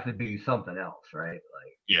would have to be something else, right?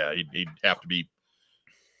 Like, yeah, he'd have to be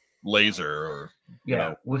Laser or you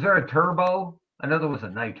know. Was there a turbo? I know there was a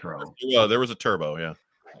nitro. Yeah, there was a turbo. Yeah.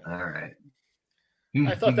 All right.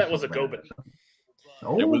 I thought that was a Gobit.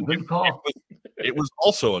 Oh, good call. It was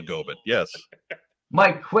also a Gobit. Yes.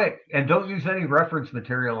 Mike, quick, and don't use any reference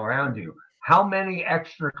material around you. How many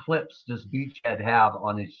extra clips does Beachhead have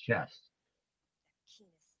on his chest?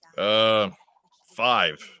 5.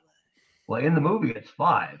 Well, in the movie, it's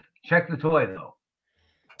 5. Check the toy, though.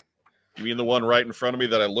 You mean the one right in front of me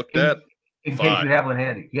that I looked at? In case you have one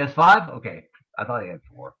handy. He has 5? Okay. I thought he had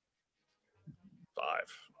 4.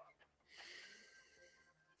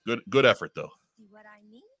 5. Good effort, though.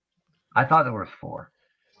 I thought there was 4.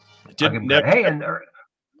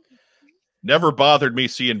 Never bothered me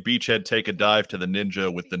seeing Beachhead take a dive to the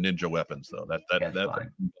ninja with the ninja weapons, though. That's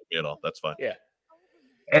fine. You know, that's fine. Yeah.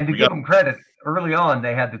 And to give them credit, early on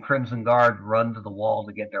they had the Crimson Guard run to the wall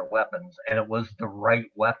to get their weapons, and it was the right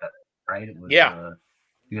weapon, right? It was the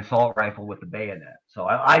assault rifle with the bayonet. So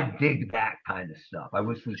I dig that kind of stuff. I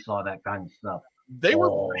wish we saw that kind of stuff. They were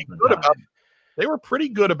pretty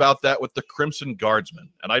good about that with the Crimson Guardsmen,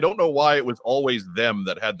 and I don't know why it was always them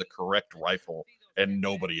that had the correct rifle and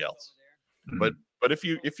nobody else. But if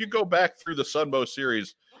you go back through the Sunbow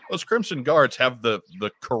series, those Crimson Guards have the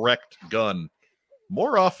correct gun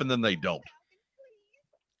more often than they don't.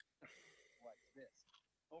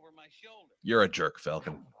 You're a jerk,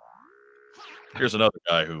 Falcon. Here's another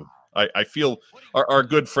guy who I feel our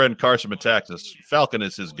good friend Carson Metaxas, Falcon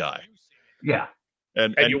is his guy. Yeah.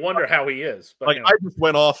 And you wonder how he is. But, like, I just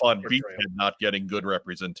went off on Beachhead not getting good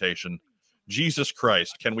representation. Jesus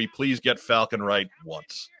Christ, can we please get Falcon right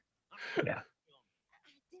once? Yeah.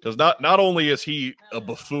 Because not only is he a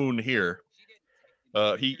buffoon here,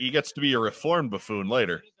 he gets to be a reformed buffoon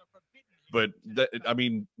later. But,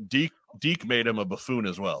 Deke made him a buffoon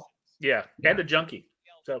as well. Yeah, and a junkie.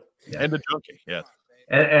 So And a junkie, yeah.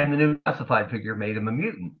 And the new classified figure made him a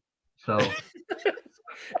mutant. So...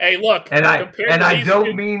 Hey, look, I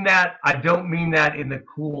don't mean that. I don't mean that in the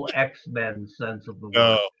cool X-Men sense of the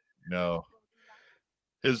word. No.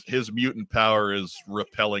 His mutant power is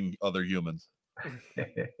repelling other humans.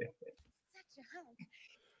 Like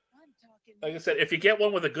I said, if you get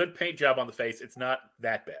one with a good paint job on the face, it's not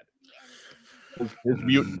that bad. His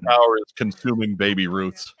mutant power is consuming baby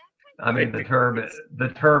Ruths. I mean, the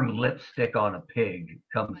term lipstick on a pig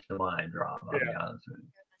comes to mind, Rob. I'll be honest with you.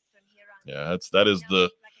 Yeah, that is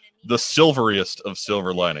the silveriest of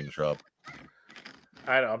silver linings, Rob.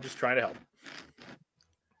 I know. I'm just trying to help.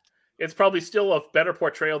 It's probably still a better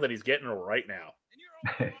portrayal than he's getting right now.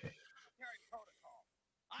 I'm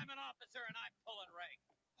an officer and I'm pulling rank.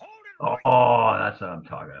 Oh, that's what I'm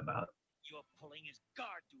talking about. You're pulling his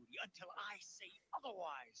guard duty until I say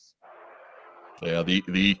otherwise. Yeah,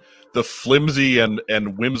 the flimsy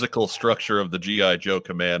and whimsical structure of the G.I. Joe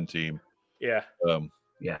command team. Yeah.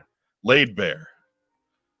 Laid bare.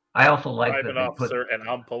 I also like I'm an officer and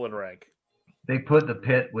I'm pulling rank. They put the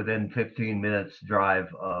pit within 15 minutes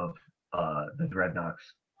drive of the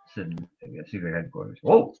Dreadnoks sitting at secret headquarters.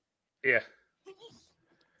 Whoa! Yeah.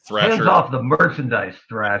 Thrasher. Hands off the merchandise,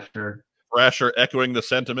 Thrasher. Thrasher echoing the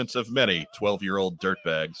sentiments of many 12-year-old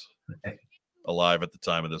dirtbags alive at the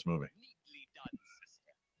time of this movie.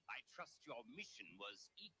 I trust your mission was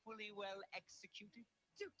equally well executed.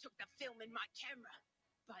 You took the film in my camera.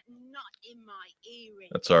 But not in my earring.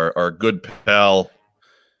 That's our good pal.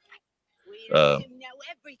 We know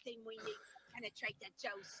everything we need to penetrate the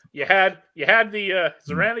Joes. You had the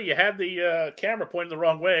Zorana, you had the camera pointing the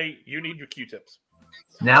wrong way. You need your Q-tips.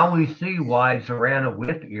 Now we see why Zorana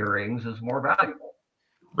with earrings is more valuable.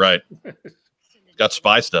 Right. Got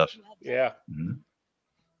spy stuff. Yeah. Mm-hmm.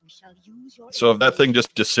 So if that thing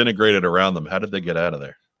just disintegrated around them, how did they get out of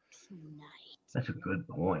there? That's a good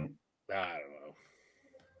point. I don't know.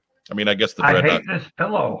 I mean, I guess the I hate this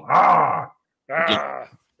pillow. To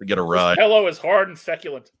get a ride. This pillow is hard and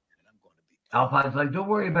feculent. Alpine's like, don't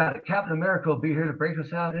worry about it. Captain America will be here to break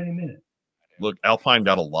us out any minute. Look, Alpine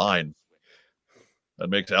got a line. That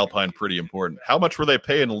makes Alpine pretty important. How much were they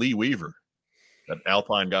paying Lee Weaver that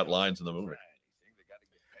Alpine got lines in the movie?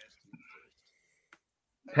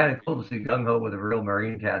 Kind of cool to see Gung Ho with a real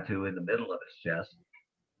Marine tattoo in the middle of his chest.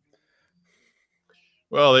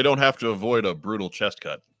 Well, they don't have to avoid a brutal chest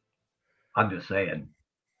cut. I'm just saying,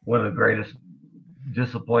 one of the greatest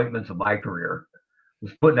disappointments of my career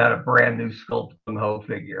was putting out a brand new sculpt Gung Ho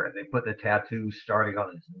figure, and they put the tattoo starting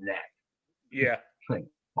on his neck. Yeah. Like,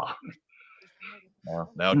 fuck.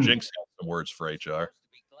 Now Jinx has some words for HR.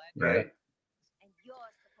 Right? And you're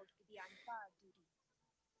supposed to be on guard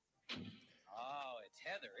duty. Oh, it's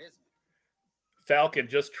Heather, isn't it? Falcon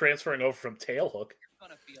just transferring over from Tailhook.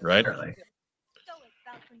 Right? Really. So is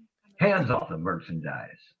Falcon coming Hands off the merchandise.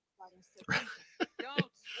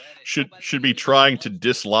 Should be trying to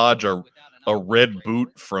dislodge a red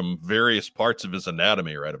boot from various parts of his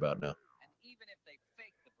anatomy right about now.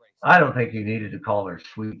 I don't think you needed to call her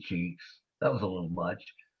sweet cheeks. That was a little much.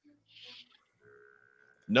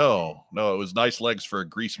 No, it was nice legs for a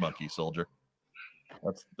grease monkey, soldier.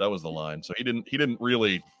 That was the line. So he didn't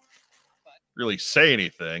really say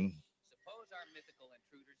anything.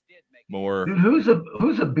 More. Dude,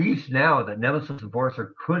 who's a beast now that Nemesis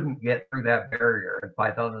Enforcer couldn't get through that barrier, and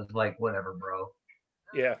Python was like, whatever, bro.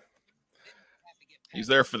 Yeah. He's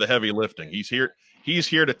there for the heavy lifting. He's here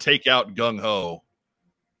to take out Gung Ho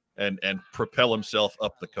and propel himself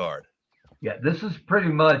up the card. Yeah, this is pretty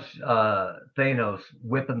much Thanos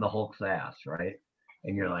whipping the Hulk's ass, right?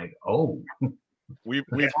 And you're like, oh. We've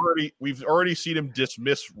already seen him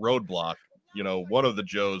dismiss Roadblock, one of the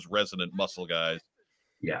Joe's resident muscle guys.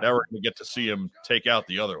 Yeah. Now we're going to get to see him take out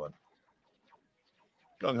the other one.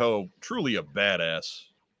 Gung Ho, truly a badass.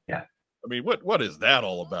 Yeah. I mean, what is that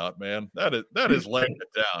all about, man? That is laying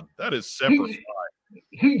it down. That is separate.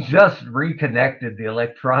 He just reconnected the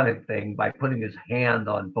electronic thing by putting his hand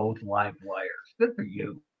on both live wires. Good for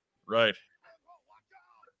you. Right.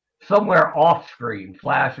 Somewhere off screen,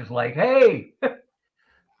 Flash is like, hey,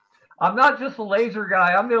 I'm not just a laser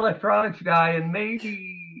guy. I'm the electronics guy, and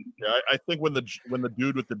maybe. Yeah, I think when the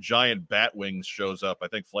dude with the giant bat wings shows up, I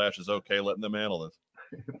think Flash is okay letting them handle this.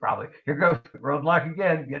 Probably. Here goes Roadblock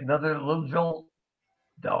again. Get another little jolt.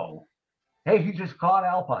 No. Hey, he just caught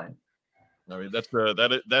Alpine. I mean,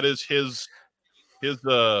 that is his what's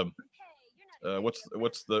the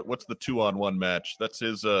 2-on-1 match? That's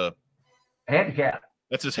his handicap.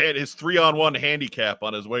 That's his 3-on-1 handicap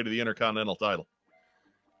on his way to the Intercontinental title.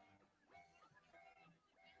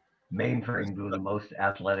 Mainframe doing the most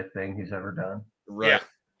athletic thing he's ever done. Right. Yeah.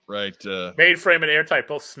 Right. Mainframe and Airtight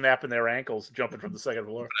both snapping their ankles, jumping from the second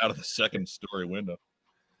floor. Out of the second story window.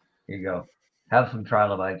 Here you go. Have some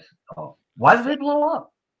trilobites. Oh, why did they blow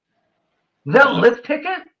up? Was that a lift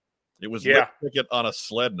ticket? It was lift ticket on a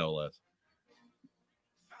sled, no less.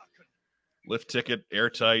 Lift ticket,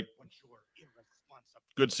 Airtight.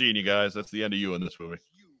 Good seeing you guys. That's the end of you in this movie.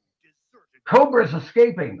 Cobra's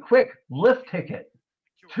escaping. Quick, lift ticket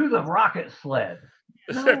to the rocket sled.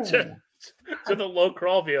 No. to the low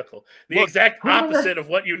crawl vehicle. The exact opposite of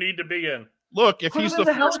what you need to be in. Look, if he's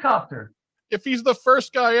the helicopter. If he's the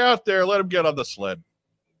first guy out there, let him get on the sled.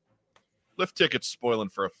 Lift ticket's spoiling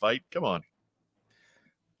for a fight. Come on.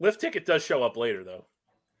 Lift ticket does show up later, though,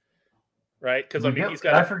 right? Because he's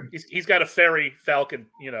got a ferry Falcon,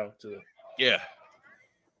 to the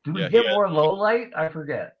Do we get more low light? I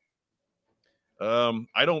forget.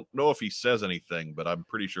 I don't know if he says anything, but I'm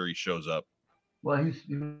pretty sure he shows up. Well, he's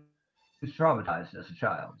traumatized as a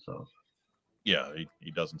child, so yeah,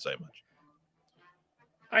 he doesn't say much.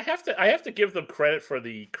 I have to give them credit for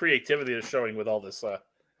the creativity they're showing with all this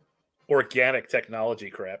organic technology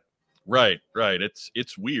crap. Right.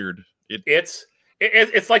 It's weird. It's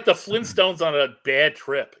like the Flintstones on a bad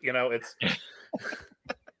trip. You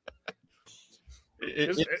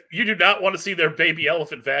do not want to see their baby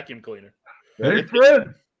elephant vacuum cleaner. Hey,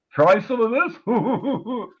 Fred, try some of this.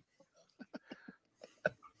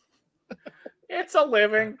 It's a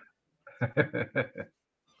living.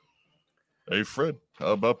 Hey, Fred,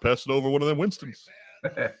 how about passing over one of them Winstons?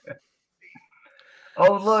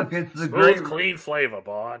 Oh, look, it's the great clean flavor,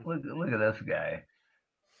 Bond. Look at this guy.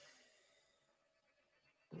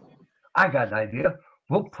 I got an idea.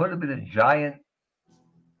 We'll put him in a giant,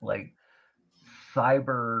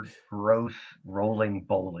 cyber gross rolling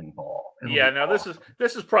bowling ball. Now awesome.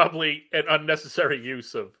 This is probably an unnecessary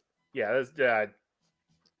use of. Yeah,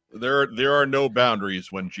 there are no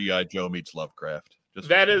boundaries when G.I. Joe meets Lovecraft.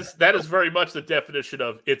 That is very much the definition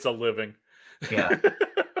of it's a living. Yeah.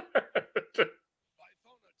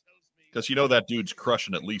 Because that dude's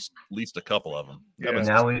crushing at least a couple of them. Yeah.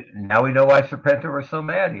 Now we know why Serpenta was so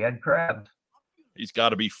mad. He had crabs. He's got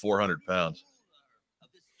to be 400 pounds.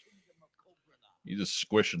 He's just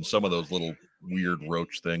squishing some of those little weird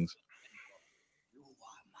roach things.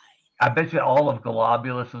 I bet you all of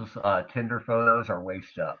Globulus's Tinder photos are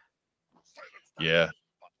waist up. Yeah.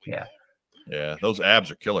 Yeah. Yeah. Those abs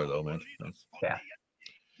are killer, though, man. Yeah.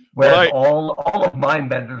 Whereas all of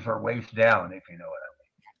Mindbenders are waist down, if you know what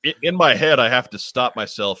I mean. In my head, I have to stop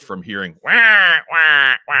myself from hearing wah,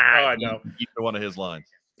 wah, wah. Oh, I know. Either one of his lines.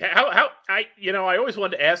 How I always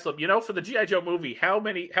wanted to ask them, for the G.I. Joe movie, how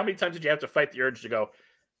many times did you have to fight the urge to go,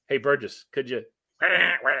 hey Burgess, could you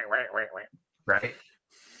Right?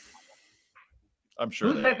 I'm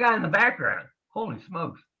sure. Who's that guy in the background? Holy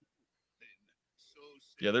smokes.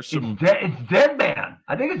 Yeah, there's some it's Dead Man.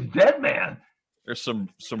 I think it's Dead Man. There's some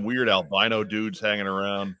weird albino dudes hanging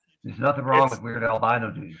around. There's nothing wrong with weird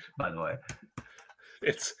albino dudes, by the way.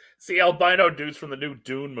 It's the albino dudes from the new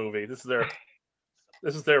Dune movie. This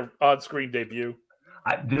is their on-screen debut.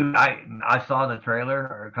 I saw the trailer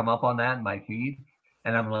or come up on that in my feed,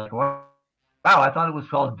 and I'm like, wow, I thought it was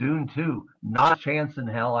called Dune 2. Not a chance in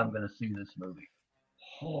hell I'm going to see this movie.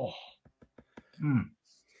 Oh.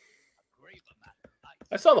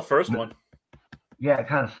 I saw the first one. Yeah, it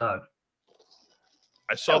kind of sucked.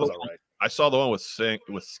 I saw the one with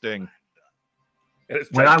Sting.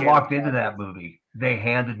 When I walked into that movie, they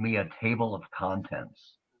handed me a table of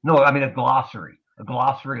contents. No, I mean a glossary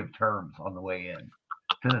of terms on the way in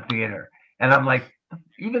to the theater. And I'm like,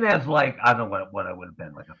 even as like, I don't know what I would have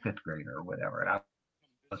been, like a fifth grader or whatever. And I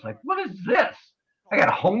was like, what is this? I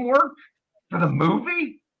got homework for the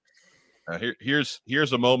movie? Here's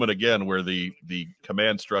a moment again where the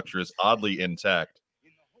command structure is oddly intact,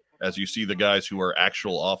 as you see the guys who are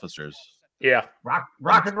actual officers. Yeah,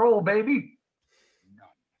 rock and roll, baby.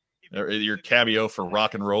 Your cameo for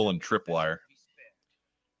Rock and Roll and Tripwire.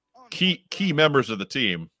 Key members of the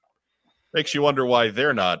team. Makes you wonder why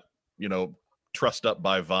they're not, trussed up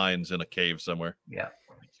by vines in a cave somewhere. Yeah.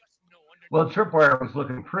 Well, Tripwire was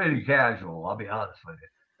looking pretty casual, I'll be honest with you.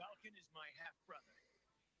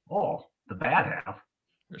 Oh, the bad half.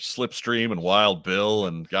 There's Slipstream and Wild Bill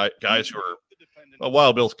and guys who are... Well,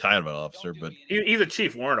 Wild Bill's kind of an officer, but... He's a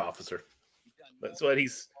chief warrant officer. That's what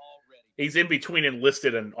he's in between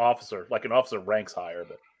enlisted and officer. Like an officer ranks higher,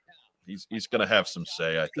 but... He's going to have some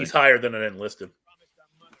say, I think. He's higher than an enlisted.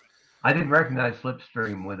 I didn't recognize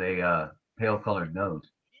Slipstream with a pale-colored nose.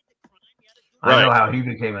 Right. I know how he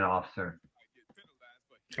became an officer.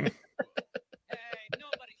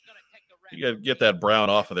 You got to get that brown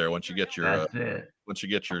off of there once you get your That's it. Once you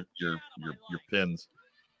get your pins.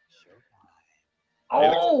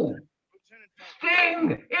 Oh,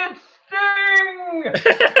 Sting! It's Sting!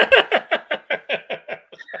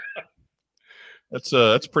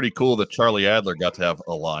 That's pretty cool that Charlie Adler got to have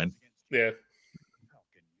a line. Yeah.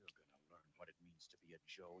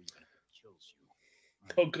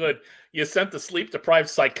 Oh, good. You sent the sleep-deprived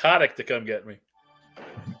psychotic to come get me.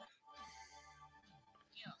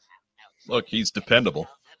 Look, he's dependable.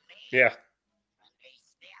 Yeah.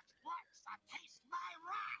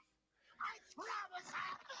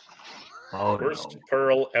 Oh, Worst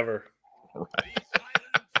pearl ever. Right.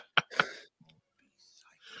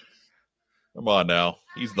 Come on now.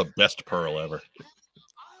 He's the best pearl ever.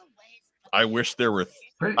 I wish there were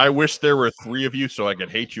three of you so I could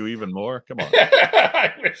hate you even more. Come on.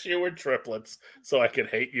 I wish you were triplets so I could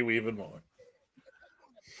hate you even more.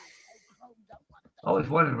 I always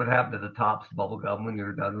wondered what happened to the Tops bubblegum when you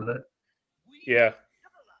were done with it. Yeah.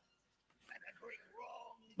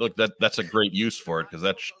 Look, that's a great use for it because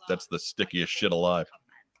that's the stickiest shit alive.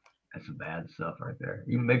 That's some bad stuff right there.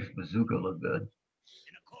 Even makes Bazooka look good.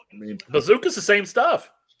 I mean, Bazooka's the same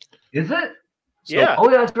stuff. Is it? Yeah. Oh,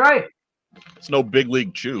 that's right. It's no big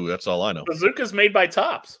league chew. That's all I know. Bazooka's made by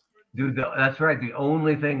Tops. Dude, that's right. The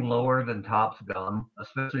only thing lower than Tops gum,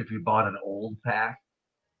 especially if you bought an old pack,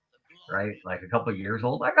 right? Like a couple of years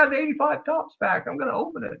old. I got an 85 Tops pack. I'm going to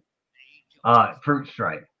open it. Fruit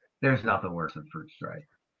Stripe. There's nothing worse than Fruit Stripe.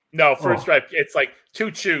 No, Fruit Stripe. It's like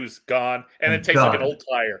 2 chews gone, and it tastes like an old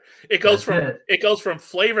tire. It goes from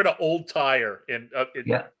flavor to old tire.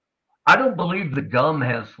 Yeah, I don't believe the gum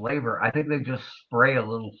has flavor. I think they just spray a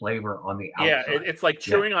little flavor on the outside. Yeah, it's like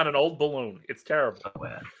chewing on an old balloon. It's terrible. So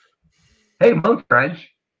bad. Hey, Monk French.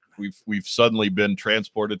 We've suddenly been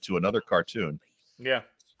transported to another cartoon. Yeah.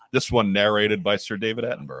 This one narrated by Sir David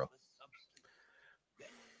Attenborough.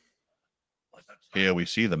 Here we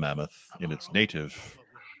see the mammoth in its native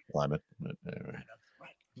climate.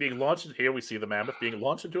 Being launched here, we see the mammoth being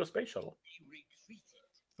launched into a space shuttle.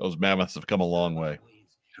 Those mammoths have come a long way.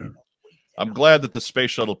 I'm glad that the space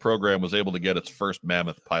shuttle program was able to get its first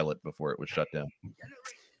mammoth pilot before it was shut down.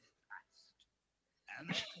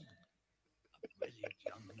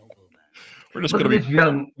 We're just Look going at to this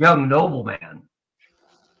be young nobleman.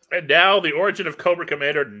 And now the origin of Cobra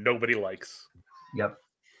Commander nobody likes. Yep.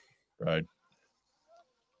 right.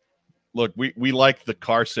 Look, we like the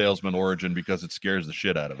car salesman origin because it scares the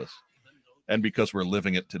shit out of us, and because we're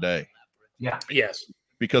living it today. Yeah. Yes.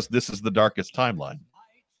 Because this is the darkest timeline.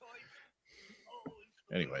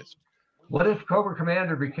 Anyways, What if Cobra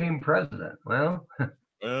Commander became president? Well,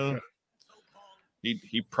 well,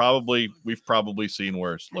 we've probably seen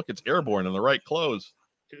worse. Look, it's Airborne in the right clothes,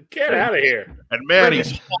 Get out of here. and man,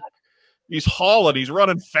 friggin', he's hauling. He's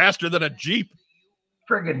running faster than a Jeep.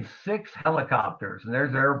 friggin' 6 helicopters, and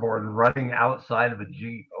there's Airborne running outside of a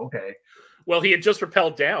Jeep. Okay. Well, he had just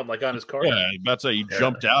rappelled down, like on his car. Yeah, I was about to say he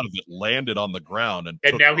jumped out of it, landed on the ground, and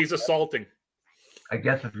And took now he's assaulting. I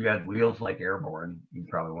guess if you had wheels like Airborne, you'd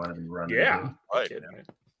probably want to be running. Yeah. too. right. Kidding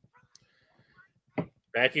me.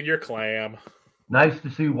 Back in your clam. Nice to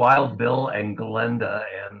see Wild Bill and Glenda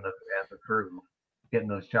and the crew getting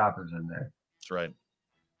those choppers in there. That's right.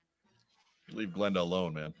 Leave Glenda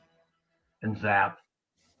alone, man. And Zap.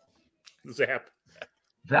 Zap.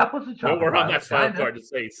 Zap was a chopper. Well, we're on that pilot, file kinda. card to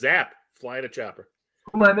say Zap flying a chopper.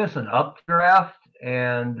 Who am I missing? Updraft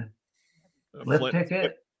and Lift Flint,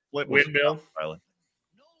 Ticket, Flint was Windmill. a pilot.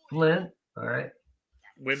 Flint. All right.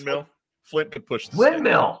 Windmill. Flint could push the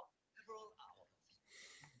Windmill.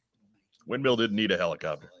 Windmill didn't need a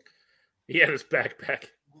helicopter. He had his backpack.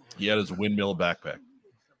 He had his windmill backpack.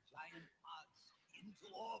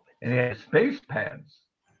 And he had space pads.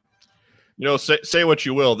 You know, say what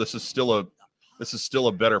you will. This is still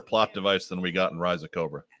a better plot device than we got in Rise of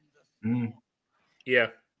Cobra. Mm. Yeah.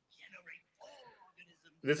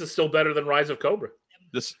 This is still better than Rise of Cobra.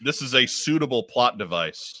 This is a suitable plot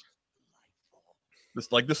device.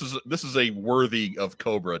 This is a worthy of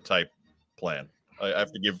Cobra type plan. I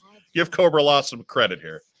have to give Cobra Law some credit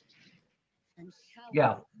here.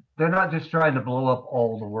 Yeah. They're not just trying to blow up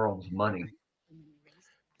all the world's money.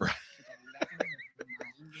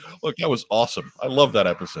 Look, that was awesome. I love that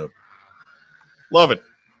episode. Love it.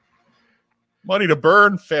 Money to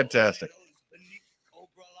burn, fantastic.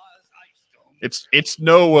 It's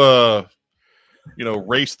no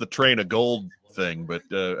race the train of gold thing, but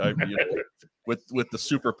with the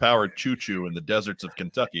superpowered choo-choo in the deserts of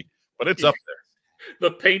Kentucky. But it's up there.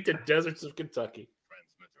 The painted deserts of Kentucky.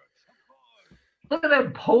 Look at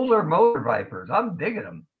them polar motor vipers. I'm digging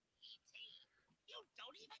them.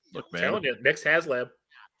 Look, I'm man, telling you, next HasLab.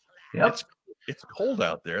 Yep. it's cold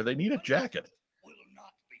out there. They need a jacket.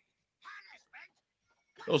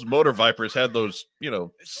 Those motor vipers had those,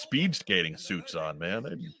 speed skating suits on, man.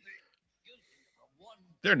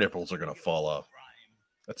 Their nipples are going to fall off.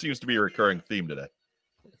 That seems to be a recurring theme today.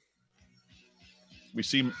 We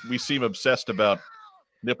seem obsessed about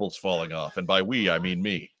nipples falling off, and by we I mean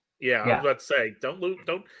me. Yeah, I was about to say,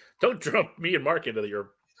 don't drop me and Mark into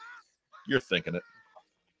your. You're thinking it.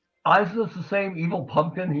 Is this the same evil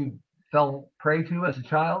pumpkin he fell prey to as a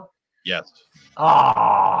child? Yes.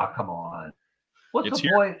 Ah, come on. What's It's the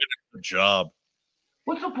here. point? Good job.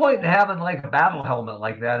 What's the point in having like a battle helmet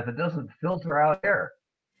like that if it doesn't filter out air?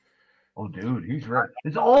 Oh, dude, he's right.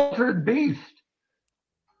 It's Altered Beast.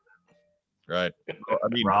 Right. I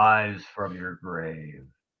mean, Rise from your grave.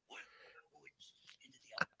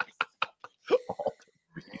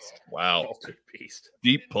 beast. Wow. Altered Beast.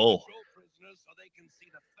 Deep pull.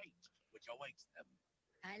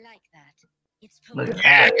 I like that. It's Look at poetic.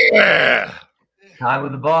 that. Yeah. Time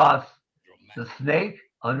with the boss. The snake,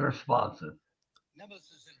 unresponsive.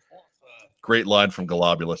 Great line from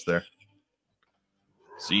Globulus there.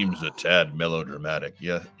 Seems a tad melodramatic.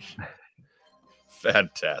 Yeah.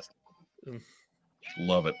 Fantastic.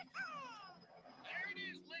 Love it.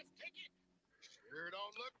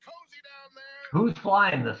 Who's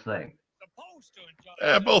flying this thing?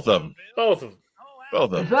 Yeah, both of them. Both of them.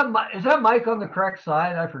 Both of Is them. that Mike on the correct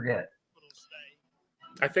side? I forget.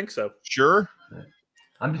 I think so. Sure.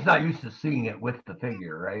 I'm just not used to seeing it with the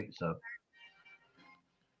figure, right? So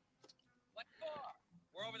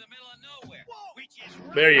We're over the middle of nowhere. Which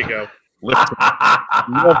is There you go. Lift.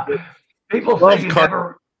 people Love say you car-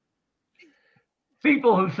 never.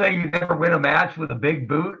 People who say you never win a match with a big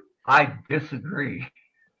boot, I disagree.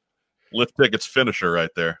 Lift Ticket's finisher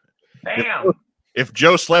right there. Bam! If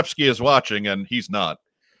Joe Slepsky is watching, and he's not,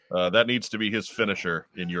 that needs to be his finisher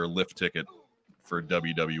in your Lift Ticket for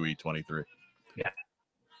WWE 23.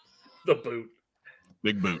 The boot.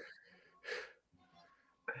 Big boot.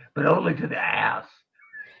 But only to the ass.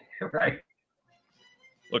 Right?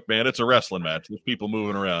 Look, man, it's a wrestling match. There's people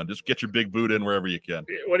moving around. Just get your big boot in wherever you can.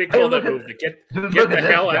 What do you call look that at- move? Get Dude, get look the at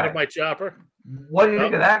this hell out guy. of my chopper. What do you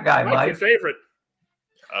think of that guy, Mike's your Mike?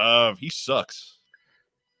 favorite. He sucks.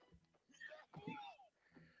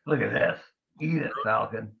 Look at this. Eat it,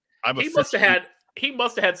 Falcon. He must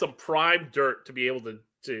have had some prime dirt to be able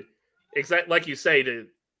to exact like you say to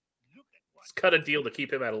cut a deal to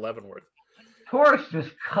keep him at Leavenworth. Taurus just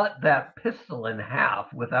cut that pistol in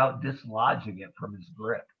half without dislodging it from his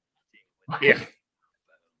grip. Yeah.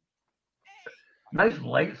 Nice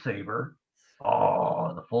lightsaber.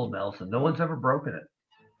 Oh, the full Nelson. No one's ever broken it.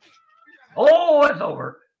 Oh, it's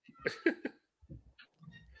over.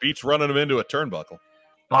 Beats running him into a turnbuckle.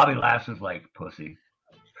 Bobby Lashley's like, pussy.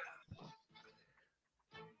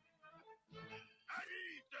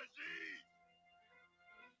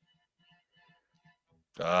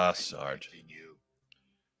 Ah, Sarge.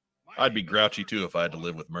 I'd be grouchy too if I had to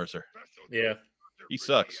live with Mercer. Yeah. He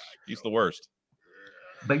sucks. He's the worst.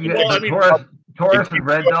 But Taurus and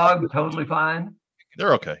Red Dog, totally fine.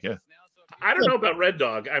 They're okay, yeah. I don't know about Red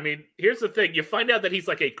Dog. I mean, here's the thing. You find out that he's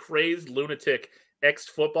like a crazed lunatic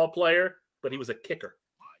ex-football player, but he was a kicker.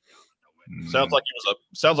 Sounds like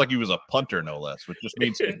he was a punter, no less, which just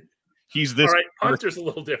means he's this. All right, punter's a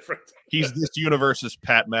little different. He's this universe's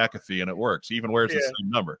Pat McAfee, and it works. He even wears the same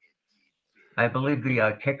number. I believe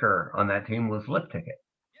the kicker on that team was Lip Ticket.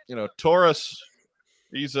 You know, Taurus.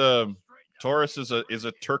 Taurus is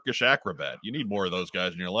a Turkish acrobat. You need more of those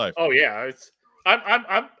guys in your life. Oh yeah,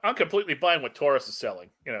 I'm completely buying what Taurus is selling.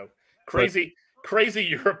 You know, crazy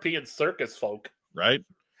European circus folk. Right.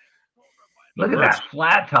 Look at that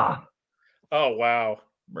flat top. Oh wow,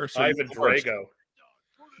 Mercer, Ivan Drago.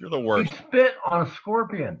 You're the worst. He spit on a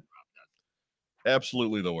scorpion.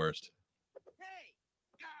 Absolutely the worst.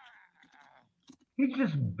 He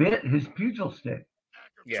just bit his pugil stick.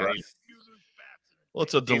 Yeah. Right. Well,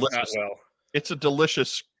 it's a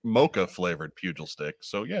delicious mocha flavored pugil stick.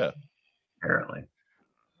 So yeah. Apparently.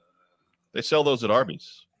 They sell those at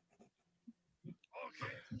Arby's.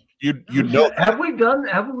 You know,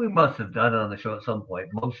 we must have done it on the show at some point.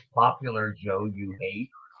 Most popular Joe you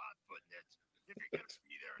hate.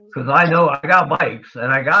 Because I know I got Mike's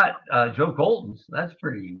and I got Joe Colton's. That's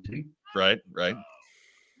pretty easy. Right.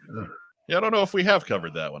 Yeah, I don't know if we have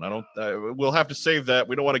covered that one. I don't. We'll have to save that.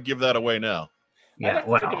 We don't want to give that away now. Yeah,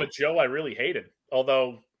 I think of a Joe I really hated.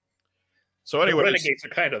 Although, so anyway, the Renegades are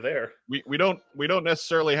kind of there. We don't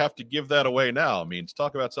necessarily have to give that away now. I mean,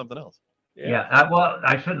 talk about something else. Yeah.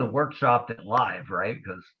 I shouldn't have workshopped it live, right?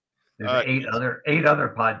 Because there's eight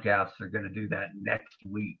other podcasts are going to do that next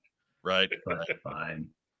week. Right. But fine.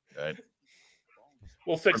 Right.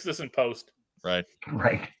 We'll fix this in post. Right.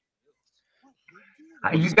 Right.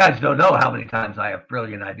 You guys don't know how many times I have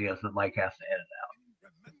brilliant ideas that Mike has to edit out.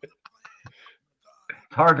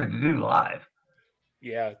 It's harder to do live.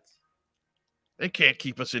 Yeah. They can't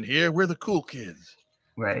keep us in here. We're the cool kids.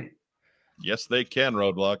 Right. Yes, they can,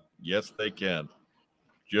 Roadblock. Yes, they can.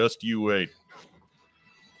 Just you wait.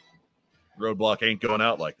 Roadblock ain't going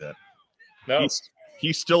out like that. No.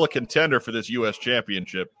 He's still a contender for this U.S.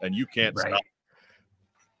 championship, and you can't stop.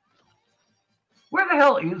 Where the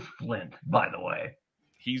hell is Flint, by the way?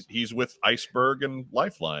 He's with Iceberg and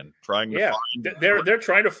Lifeline, trying to find. They're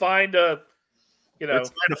trying to find they're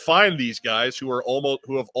trying to find these guys who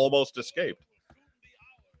have almost escaped.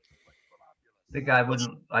 I think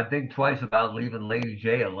I think twice about leaving Lady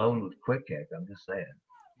J alone with Quick Kick. I'm just saying.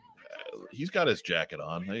 He's got his jacket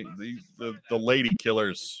on. The lady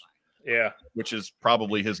killers, which is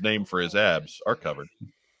probably his name for his abs, are covered.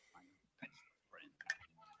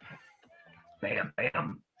 Bam,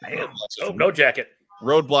 bam, bam. Oh, no jacket.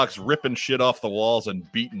 Roadblock's ripping shit off the walls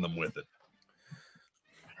and beating them with it.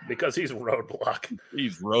 Because he's Roadblock.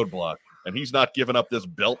 He's Roadblock. And he's not giving up this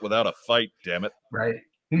belt without a fight, damn it. Right.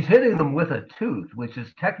 He's hitting them with a tooth, which is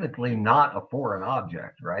technically not a foreign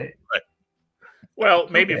object, right? Right. Well,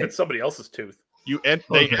 maybe if it's somebody else's tooth. They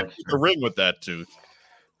enter the ring with that tooth.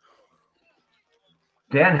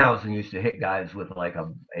 Danhausen used to hit guys with like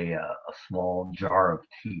a small jar of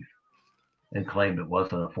teeth and claimed it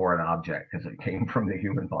wasn't a foreign object because it came from the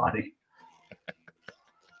human body.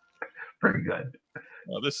 Pretty good.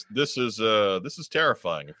 This is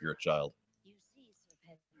terrifying if you're a child.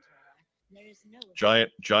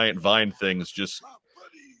 Giant vine things just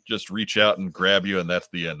reach out and grab you, and that's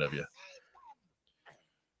the end of you.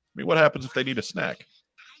 I mean, what happens if they need a snack?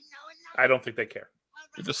 I don't think they care.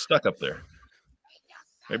 They're just stuck up there.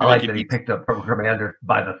 Maybe I like that he picked up Pro Commander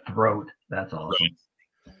by the throat. That's awesome.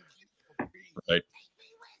 Right.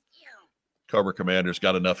 Cobra Commander's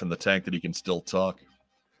got enough in the tank that he can still talk.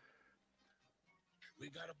 We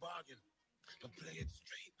got a bargain. To play it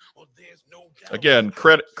straight, or there's no doubt. Again,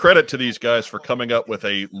 credit to these guys for coming up with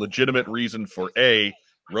a legitimate reason for A,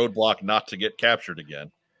 Roadblock not to get captured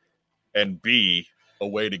again, and B, a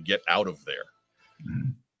way to get out of there.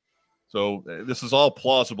 So this is all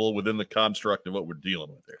plausible within the construct of what we're dealing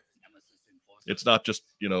with here. It's not just,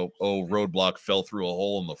 Roadblock fell through a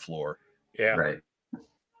hole in the floor. Yeah. Right.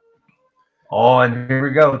 Oh, and here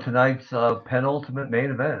we go. Tonight's penultimate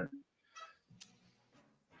main event.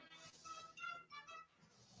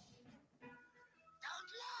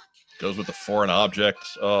 Goes with the foreign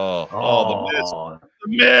objects. The mist. The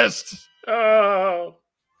mist. Oh.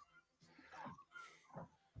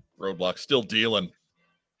 Roadblock still dealing.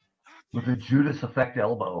 With a Judas effect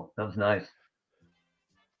elbow. That was nice.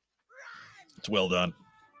 It's well done.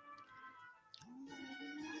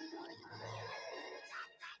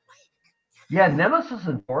 Yeah, Nemesis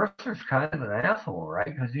Enforcer's kind of an asshole, right?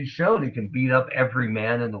 Because he showed he can beat up every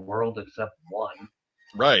man in the world except one.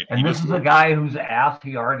 Right. And this is a guy whose ass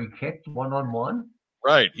he already kicked one-on-one?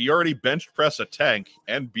 Right. He already benched press a tank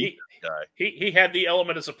and beat the guy. He had the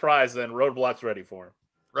element of surprise, then Roadblock's ready for him.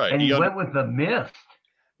 Right. And he went with the mist.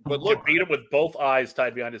 But look, beat him with both eyes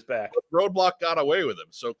tied behind his back. Roadblock got away with him,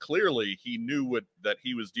 so clearly he knew that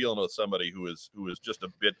he was dealing with somebody who is just a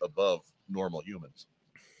bit above normal humans.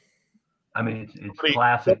 I mean, it's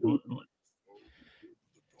classic.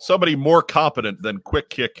 Somebody more competent than Quick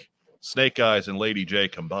Kick, Snake Eyes, and Lady J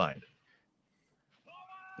combined.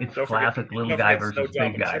 It's classic little guy versus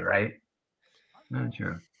big guy, right? Not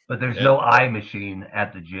sure. But there's no eye machine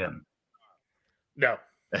at the gym. No.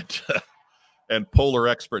 And polar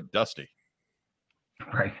expert Dusty.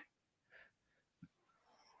 Right.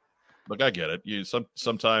 Look, I get it.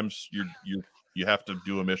 Sometimes you have to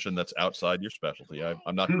do a mission that's outside your specialty.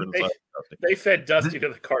 I'm not criticizing Dusty. They fed Dusty to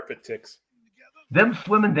the carpet ticks. Them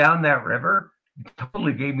swimming down that river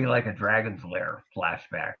totally gave me like a Dragon's Lair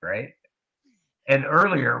flashback, right? And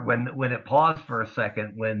earlier, when it paused for a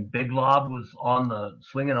second, when Big Lob was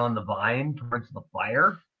swinging on the vine towards the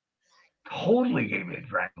fire, totally gave me a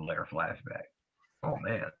Dragon's Lair flashback. Oh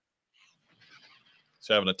man, he's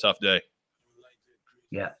having a tough day.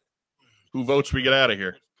 Yeah. Who votes we get out of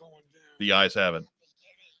here? The eyes have it.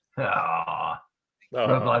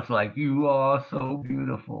 Roadblock's like, you are so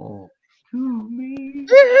beautiful to me.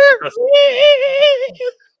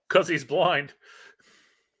 Because he's blind.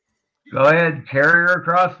 Go ahead, carry her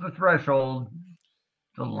across the threshold.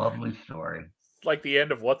 It's a lovely story. It's like the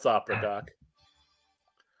end of What's Opera, Doc.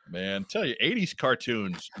 Man, tell you, 80s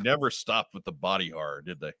cartoons never stopped with the body horror,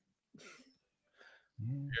 did they?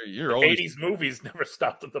 You're always, 80s movies never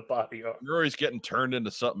stopped at the body horror. You're always getting turned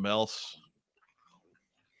into something else.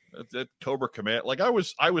 That Cobra Command, like I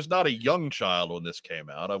was not a young child when this came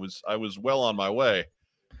out. I was well on my way,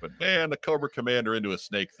 but man, the Cobra Commander into a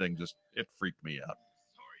snake thing it freaked me out.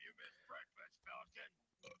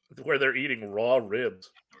 Where they're eating raw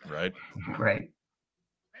ribs, right? Right.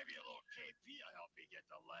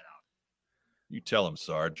 You tell him,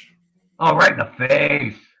 Sarge. Oh, right in the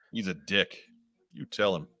face. He's a dick. You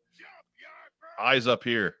tell him. Eyes up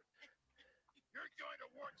here. You're going to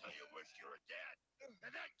war till you wish you were dead.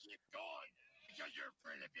 And then keep going. Because you're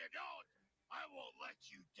afraid if you don't, I won't let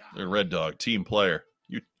you die. Red Dog, team player.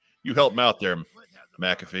 You help him out there,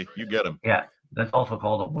 McAfee. You get him. Yeah. That's also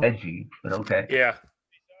called a wedgie, but okay. Yeah.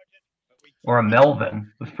 Or a Melvin.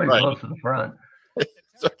 It was pretty close to the front.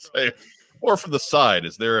 Or from the side.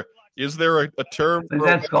 Is there a term?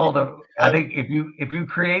 That's called a. I think if you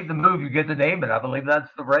create the move, you get to name it. I believe that's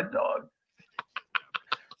the Red Dog.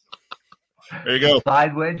 There you go.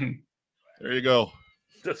 Side wedgie. There you go.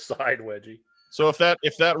 The side wedgie. So if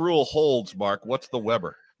that rule holds, Mark, what's the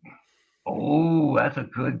Weber? Oh, that's a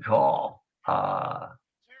good call.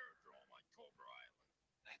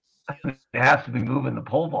 It has to be moving the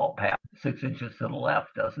pole vault path 6 inches to the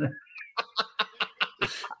left, doesn't it?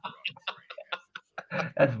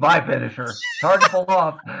 That's my finisher. It's hard to pull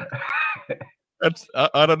off.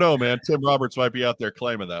 I don't know, man. Tim Roberts might be out there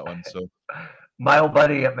claiming that one. So my old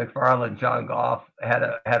buddy at McFarland, John Goff, had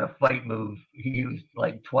a fight move he used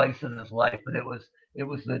like twice in his life, but it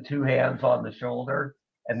was the 2 hands on the shoulder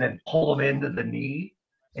and then pull him into the knee,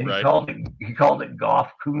 and he called it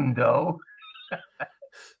Goff Kundo.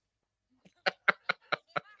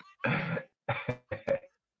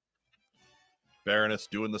 Baroness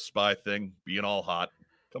doing the spy thing, being all hot.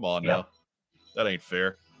 Come on now. That ain't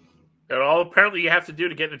fair. And all apparently you have to do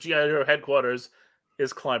to get into GI Joe headquarters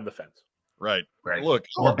is climb the fence. Right. Right. Look,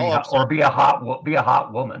 or be a hot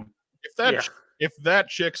woman. If that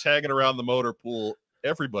chick's hanging around the motor pool,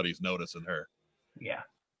 everybody's noticing her. Yeah.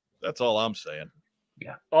 That's all I'm saying.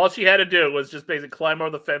 Yeah. All she had to do was just basically climb over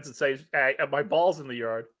the fence and say, "Hey, my ball's in the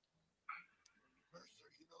yard."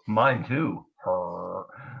 Mine too.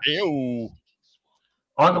 Ew.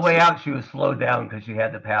 On the way out, she was slowed down because she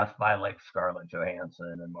had to pass by like Scarlett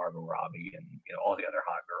Johansson and Margot Robbie and all the other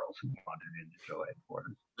hot girls who wandered into show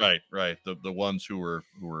headquarters. Right. The ones who were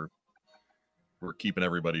keeping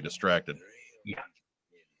everybody distracted. Yeah.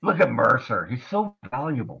 Look at Mercer. He's so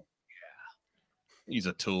valuable. He's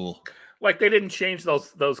a tool. Like they didn't change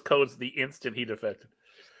those codes the instant he defected.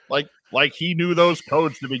 Like he knew those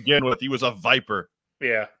codes to begin with. He was a Viper.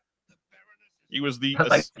 Yeah. He was the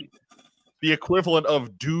equivalent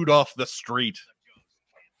of dude off the street.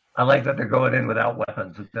 I like that they're going in without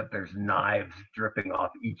weapons, except there's knives dripping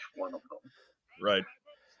off each one of them. Right.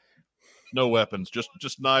 No weapons,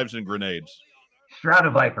 just knives and grenades.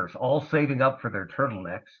 Stratovipers, all saving up for their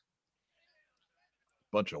turtlenecks.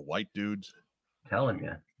 Bunch of white dudes. Telling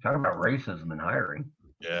you. Talking about racism and hiring.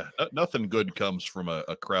 Yeah, nothing good comes from a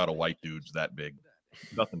crowd of white dudes that big.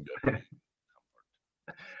 Nothing good.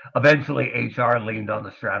 Eventually, HR leaned on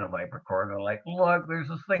the Stratoviper core. They're like, look, there's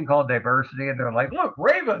this thing called diversity. And they're like, look,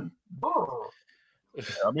 Raven. Oh.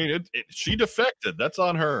 I mean, she defected. That's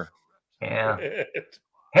on her. Yeah.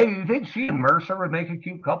 Hey, you think she and Mercer would make a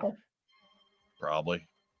cute couple? Probably.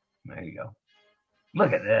 There you go.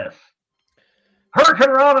 Look at this. Hurricane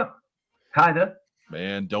Rana. Kinda.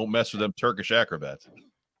 Man, don't mess with them Turkish acrobats.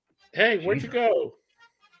 Hey, where'd you go?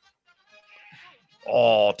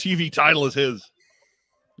 Oh, TV title is his.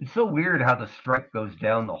 It's so weird how the strike goes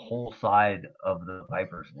down the whole side of the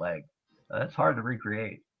Viper's leg. That's hard to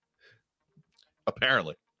recreate.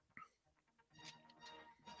 Apparently.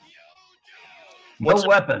 No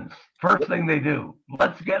weapons. First thing they do.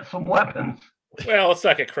 Let's get some weapons. Well, let's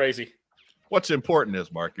not get crazy. What's important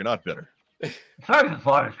is, Mark, you're not bitter. Sergeant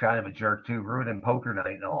Slaughter's kind of a jerk, too, ruining poker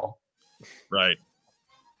night and all. Right.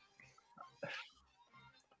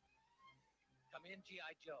 Come in,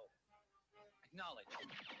 G.I. Joe. Acknowledge.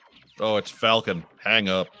 Oh, it's Falcon. Hang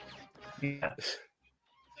up. Yeah.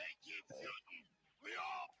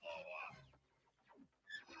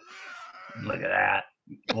 Look at that.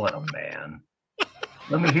 What a man.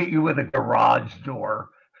 Let me hit you with a garage door.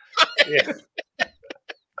 Yeah.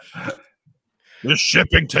 This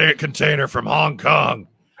shipping container from Hong Kong.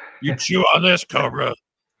 You chew on this, Cobra.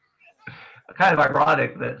 Kind of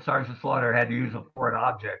ironic that Sergeant Slaughter had to use a foreign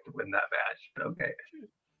object to win that match.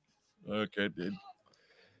 Okay, dude.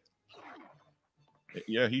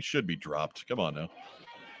 Yeah, he should be dropped. Come on now.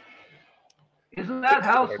 Isn't that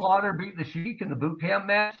how Slaughter beat the Sheik in the boot camp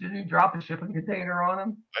match? Didn't he drop a shipping container on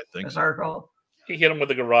him? I think As so. I recall. He hit him with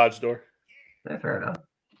the garage door. Yeah, fair enough.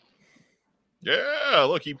 Yeah,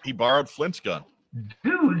 look, he borrowed Flint's gun.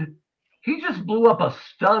 Dude, he just blew up a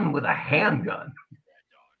stun with a handgun.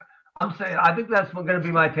 I'm saying, I think that's going to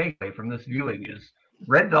be my takeaway from this viewing is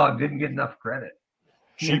Red Dog didn't get enough credit.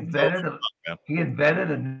 He invented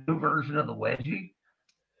a new version of the wedgie,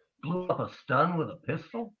 blew up a stun with a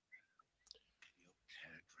pistol.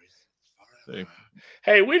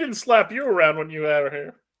 Hey, we didn't slap you around when you were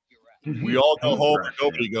here. Dude, We all go home and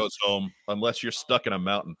nobody goes home unless you're stuck in a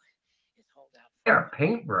mountain. They're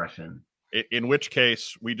paintbrushing. In which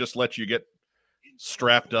case, we just let you get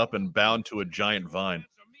strapped up and bound to a giant vine.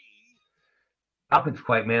 Falcon's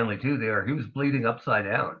quite manly too there. He was bleeding upside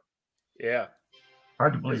down. Yeah.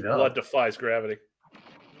 Hard to His bleed up. blood defies gravity.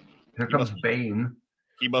 Here comes Bane.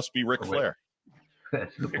 He must be Ric Flair.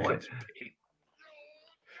 That's the Here point. comes Pete.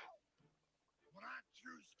 When I'm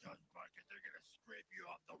through Stud Bucket, they're gonna scrape you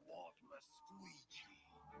off the wall to a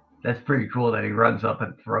squeegee. That's pretty cool that he runs up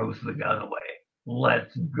and throws the gun away.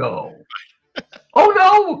 Let's go. Oh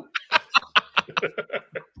no!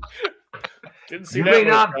 Didn't see You that may one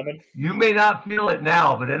not- coming. You may not feel it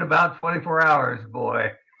now, but in about 24 hours,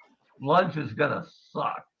 boy, lunch is gonna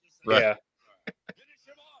suck. Right. Yeah.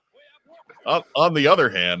 On the other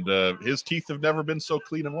hand, his teeth have never been so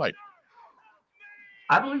clean and white.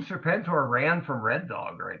 I believe Serpentor ran from Red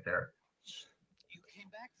Dog right there. You came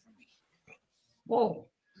back for me. Whoa.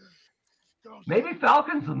 Maybe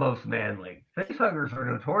Falcon's the most manly. Facehuggers are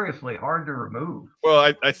notoriously hard to remove.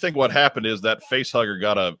 Well, I think what happened is that facehugger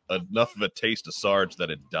got enough of a taste of Sarge that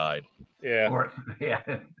it died. Yeah. Or, yeah.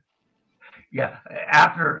 Yeah.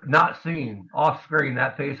 After not seeing off screen,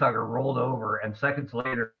 that facehugger rolled over, and seconds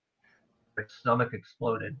later, its stomach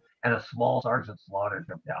exploded, and a small Sergeant Slaughter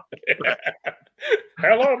jumped out.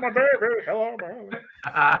 Hello, my baby. Hello, my baby.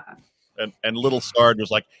 And little Sarge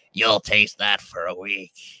was like, "You'll taste that for a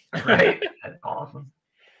week." Right? That's awesome.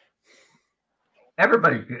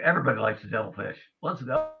 Everybody likes a devilfish. Let's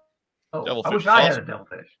go. Oh, I Devilfish wish is I had awesome. a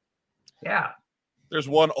devilfish. Yeah. There's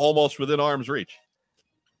one almost within arm's reach.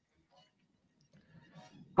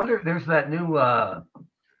 There's that new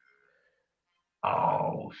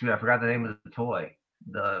oh shoot, I forgot the name of the toy.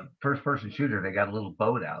 the first-person shooter, they got a little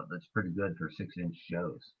boat out that's pretty good for 6-inch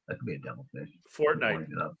shows. That could be a devilfish. Fortnite.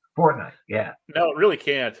 Fortnite, yeah. No, it really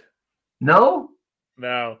can't. No?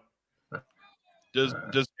 No. Does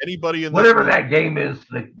anybody in this Whatever movie, that game is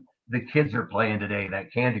that the kids are playing today,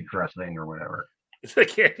 that Candy Crush thing or whatever. It's the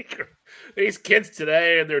Candy Crush. These kids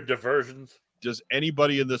today and their diversions. does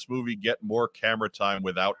anybody in this movie get more camera time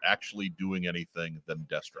without actually doing anything than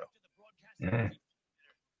Destro? Yeah.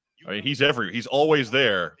 I mean, he's always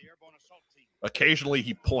there. Occasionally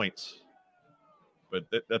he points, but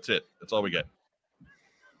that's it. That's all we get.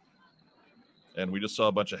 And we just saw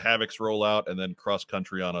a bunch of Havocs roll out and then cross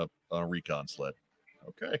country on a recon sled.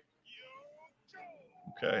 Okay.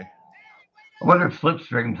 I wonder if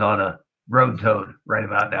Slipstream's on a road toad right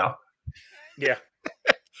about now. Yeah.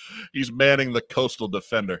 He's manning the coastal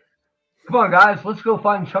defender. Come on, guys, let's go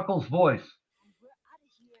find Chuckles' voice.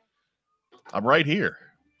 I'm right here.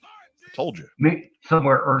 I told you.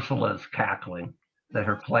 Somewhere Ursula's cackling that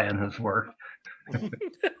her plan has worked.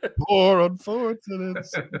 Poor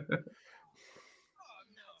unfortunates.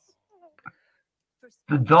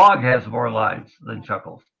 The dog has more lines than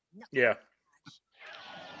Chuckles. Yeah.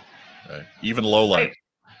 Okay. Even Lowlight. Hey,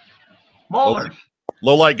 Maulers.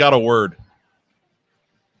 Lowlight got a word.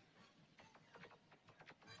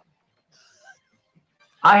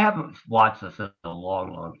 I haven't watched this in a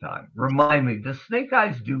long, long time. Remind me, does Snake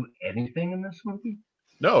Eyes do anything in this movie?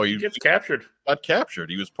 No, He gets captured. got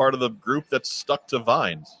captured. He was part of the group that stuck to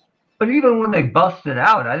vines. But even when they busted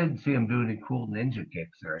out, I didn't see him do any cool ninja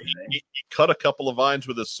kicks or anything. He cut a couple of vines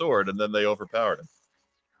with his sword, and then they overpowered him.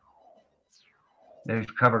 There's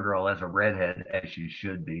CoverGirl as a redhead, as she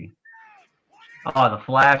should be. Oh, the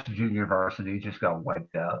Flash Junior Varsity just got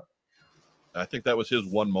wiped out. I think that was his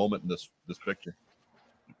one moment in this picture.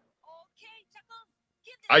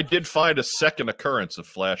 I did find a second occurrence of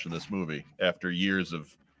Flash in this movie after years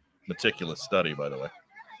of meticulous study, by the way.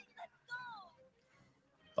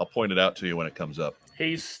 I'll point it out to you when it comes up.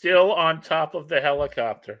 He's still on top of the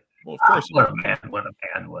helicopter. Well, of course, What a man, what a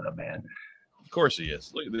man, what a man. of course he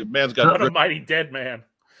is. Look, the man's got What a mighty dead man.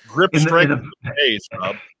 grip strength for days,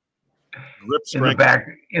 Rob. Grip strength.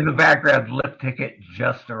 In the background, lift ticket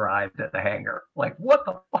just arrived at the hangar. Like, what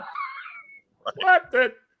the fuck? What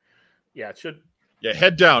the? Yeah, it should. Yeah,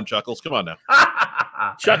 head down, Chuckles. Come on now.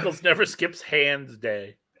 Chuckles never skips hands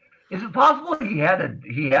day. Is it possible he had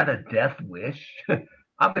a death wish?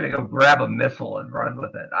 I'm gonna go grab a missile and run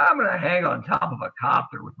with it. I'm gonna hang on top of a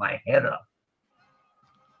copter with my head up.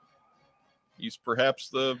 He's perhaps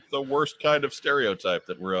the worst kind of stereotype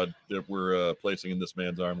that we're placing in this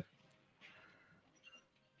man's armor.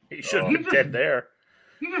 He should be dead there.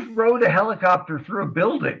 He just rode a helicopter through a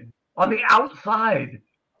building on the outside.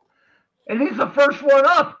 And he's the first one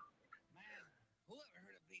up. Who ever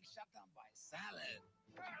heard of being shot down by salad?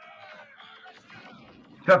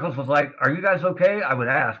 Chuckles was like, "Are you guys okay?" I would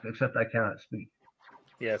ask, except I cannot speak.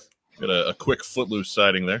 Yes. Got a quick footloose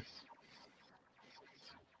sighting there.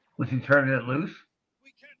 Was he turning it loose?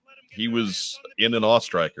 He was in an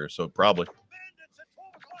Ostriker, so probably.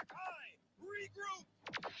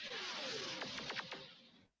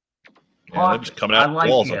 Yeah, they're just coming out I like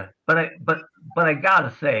walls. you, but I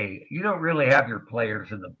gotta say, you don't really have your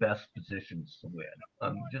players in the best positions to win.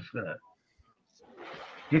 I'm just gonna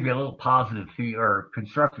give you a little positive or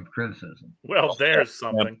constructive criticism. Well, there's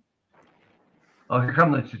something. Oh, here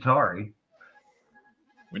come the Chitauri.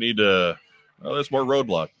 We need to. Oh, there's more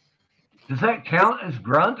roadblock. Does that count as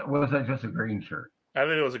grunt, or was that just a green shirt? I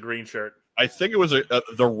think it was a green shirt. I think it was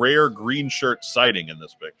the rare green shirt sighting in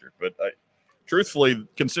this picture, but truthfully,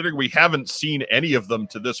 considering we haven't seen any of them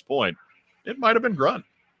to this point, it might have been grunt.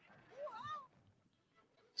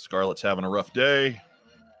 Scarlett's having a rough day.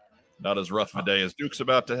 Not as rough a day as Duke's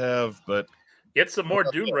about to have, but Get some more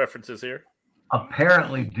Dune references here.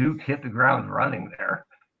 Apparently, Duke hit the ground running there.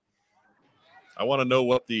 I want to know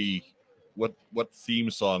what what theme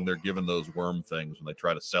song they're giving those worm things when they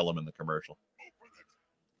try to sell them in the commercial.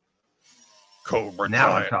 Cobra Now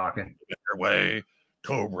Giant, we're talking. get your way.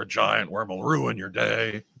 Cobra Giant worm will ruin your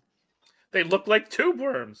day. They look like tube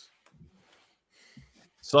worms.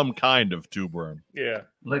 Some kind of tube worm. Yeah.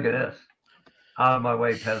 Look at this. Out of my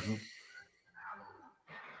way, peasants.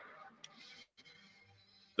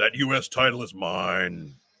 That U.S. title is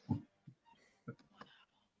mine.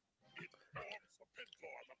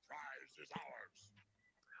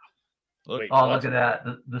 Look, Wait, Oh, what? look at that.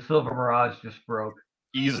 The Silver Mirage just broke.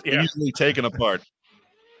 Yeah. easily taken apart.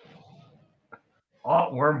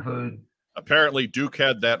 Oh, worm food. Apparently, Duke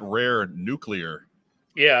had that rare nuclear.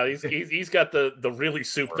 Yeah, he's got the really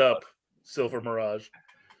souped up Silver Mirage.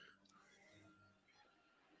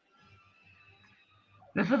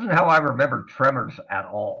 This isn't how I remember Tremors at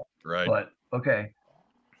all. Right. But okay.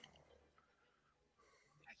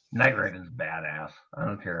 Night Raven's badass. I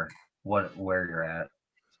don't care where you're at.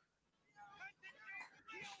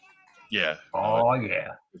 Yeah. Oh yeah.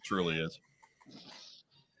 It truly is.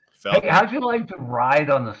 Hey, how'd you like to ride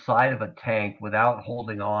on the side of a tank without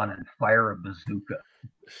holding on and fire a bazooka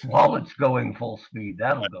while it's going full speed?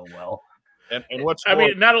 That'll go well. And what's I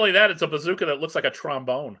mean, not only that, it's a bazooka that looks like a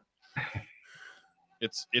trombone.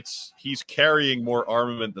 He's carrying more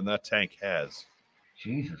armament than that tank has.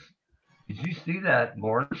 Jesus. Did you see that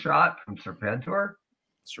mortar shot from Serpentor?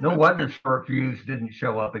 No wonder Short Fuse didn't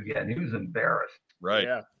show up again. He was embarrassed. Right.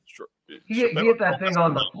 Yeah. He hit that thing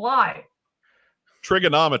on the fly.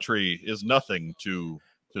 Trigonometry is nothing to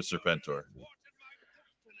Serpentor.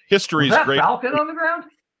 History's great Falcon on the ground?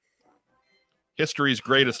 History's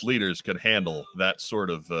greatest leaders could handle that sort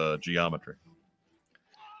of geometry.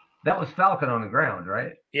 That was Falcon on the ground,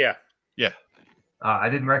 right? Yeah. Yeah. I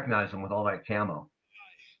didn't recognize him with all that camo.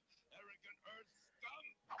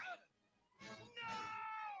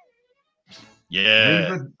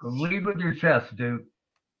 Yeah. Lead with your chest, dude.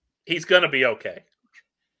 He's going to be okay.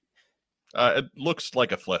 It looks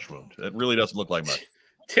like a flesh wound. It really doesn't look like much.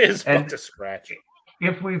 Tis but to scratch it.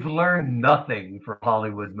 If we've learned nothing from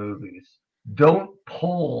Hollywood movies, don't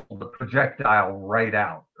pull the projectile right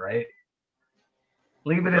out, right?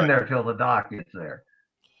 Leave it in there till the doc gets there.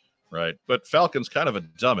 Right. But Falcon's kind of a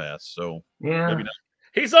dumbass, so yeah. Maybe not.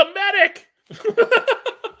 He's a medic!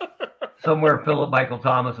 Somewhere Philip Michael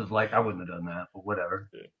Thomas is like, I wouldn't have done that, but whatever.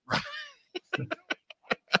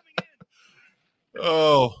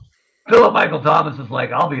 Oh. Philip Michael Thomas is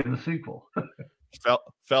like, I'll be in the sequel.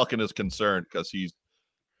 Falcon is concerned because he's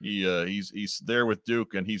there with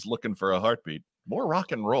Duke and he's looking for a heartbeat. More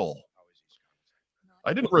rock and roll.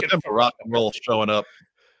 I didn't remember rock and roll showing up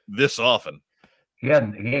this often. He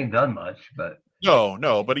ain't done much, but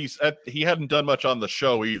no, but he hadn't done much on the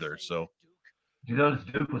show either. So did you notice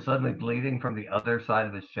Duke was suddenly bleeding from the other side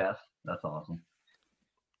of his chest? That's awesome.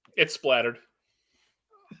 It splattered.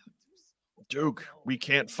 Duke, we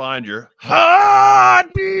can't find your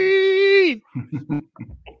heartbeat.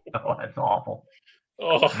 Oh, that's awful.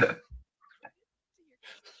 Oh.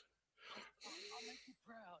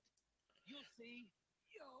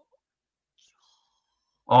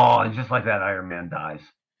 Oh, and just like that, Iron Man dies.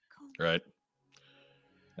 Right.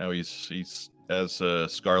 Now he's as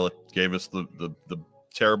Scarlet gave us the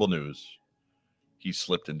terrible news. He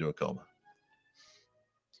slipped into a coma.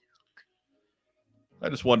 I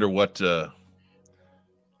just wonder what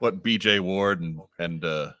BJ Ward and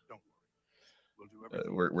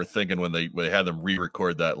we're thinking when they had them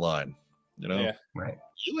re-record that line. You know, yeah. Right?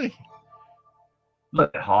 Really?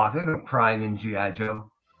 Look at Hawk. They're crying in G.I. Joe.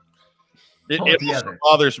 It also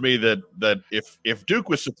bothers me that if Duke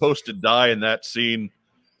was supposed to die in that scene,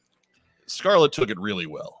 Scarlet took it really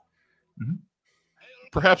well. Mm-hmm.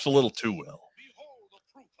 Perhaps a little too well.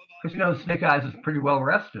 Because Snake Eyes is pretty well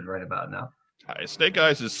rested right about now. Snake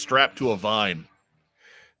Eyes is strapped to a vine.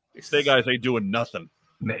 Snake Eyes ain't doing nothing.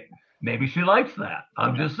 Maybe she likes that.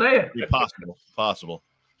 I'm just saying. Possible.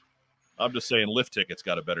 I'm just saying Lift Ticket's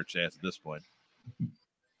got a better chance at this point.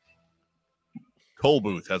 Toll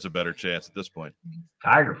Booth has a better chance at this point.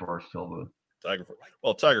 Tiger Force Toll Booth.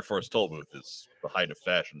 Tiger Force Toll Booth is the height of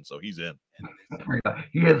fashion, so he's in.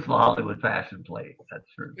 He is the Hollywood fashion plate. That's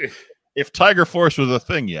true. If Tiger Force was a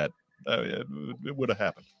thing yet, it would have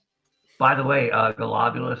happened. By the way,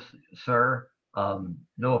 Globulus, sir,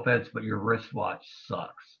 no offense, but your wristwatch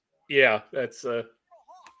sucks. Yeah, that's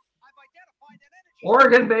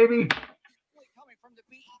Oregon, baby.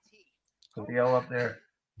 The O up there.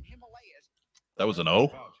 That was an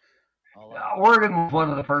O? Oregon was one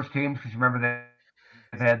of the first teams, because remember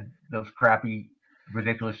they've had those crappy,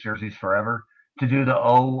 ridiculous jerseys forever, to do the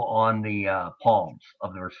O on the palms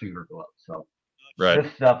of the receiver glove. So right.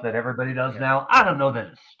 This stuff that everybody does now, I don't know that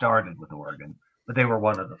it started with Oregon, but they were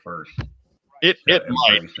one of the first. It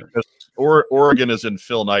might, because Oregon is in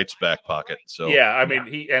Phil Knight's back pocket. So yeah, I mean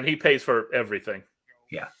he pays for everything.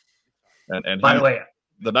 Yeah. And by the way,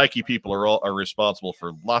 the Nike people are responsible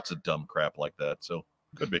for lots of dumb crap like that. So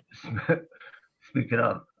could be. Speaking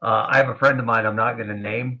of, I have a friend of mine I'm not going to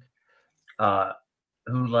name,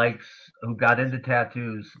 who got into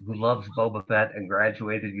tattoos, who loves Boba Fett and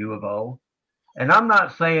graduated U of O. And I'm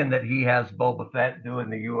not saying that he has Boba Fett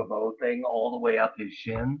doing the U of O thing all the way up his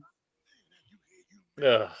shin.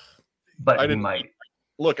 Ugh. But he might.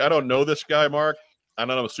 Look, I don't know this guy, Mark.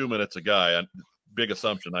 And I'm assuming it's a guy. Big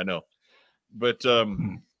assumption, I know. But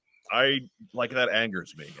I like that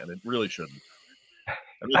angers me, and it really shouldn't.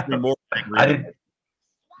 It makes me more angry.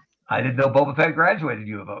 I didn't know Boba Fett graduated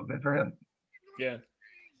U of O. Good for him. Yeah.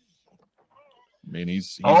 I mean,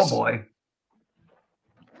 he's Oh boy.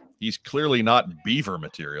 He's clearly not Beaver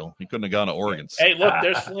material. He couldn't have gone to Oregon. Hey, look,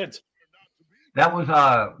 there's Flint. That was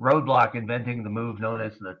Roadblock inventing the move known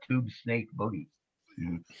as the tube snake boogie.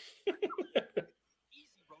 Mhm.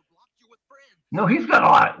 No, he's got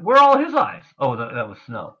eye. Where are all his eyes? Oh, that was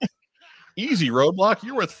Snow. Easy, Roadblock.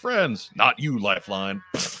 You're with friends. Not you, Lifeline.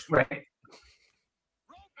 Right.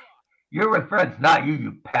 You're with friends, not you,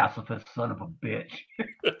 you pacifist son of a bitch.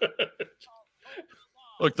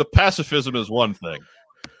 Look, the pacifism is one thing.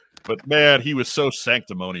 But, man, he was so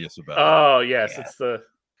sanctimonious about it. Oh, yes. Yeah. It's the...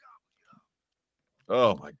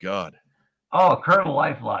 Oh, my God. Oh, Colonel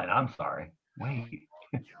Lifeline. I'm sorry. Wait.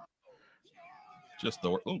 Just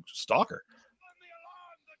the... Oh, Stalker.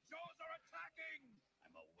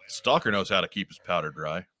 Stalker knows how to keep his powder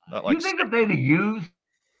dry. Not like... Do you think if they'd have used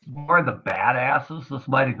more of the badasses, this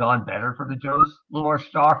might have gone better for the Joes? A little more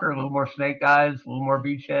Stalker, a little more Snake Eyes, a little more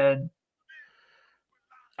Beachhead.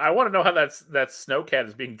 I want to know how that Snowcat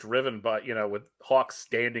is being driven by, with Hawk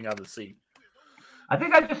standing on the seat. I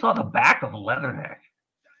think I just saw the back of Leatherneck.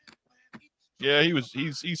 Yeah,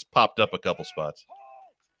 he's popped up a couple spots.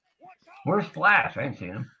 Where's Flash? I ain't seen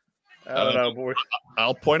him. I don't know, boy.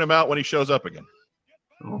 I'll point him out when he shows up again.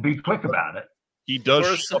 We'll be quick about it. He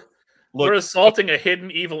does. We're assaulting a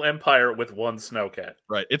hidden evil empire with one Snowcat.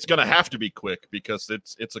 Right. It's going to have to be quick because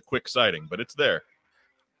it's a quick sighting, but it's there.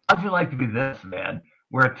 How'd you like to be this, man?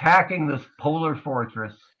 We're attacking this polar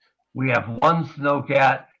fortress. We have one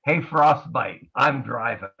Snowcat. Hey, Frostbite, I'm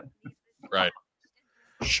driving. Right.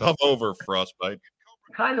 Shove over, Frostbite.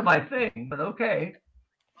 Kind of my thing, but okay.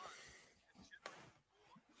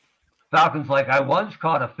 Falcon's like, I once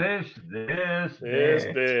caught a fish this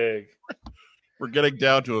big. We're getting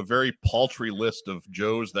down to a very paltry list of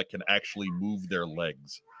Joes that can actually move their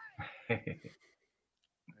legs. I think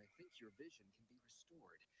your vision can be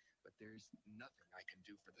restored, but there's nothing I can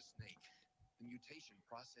do for the snake. The mutation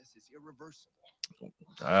process is irreversible.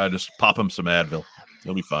 Just pop him some Advil.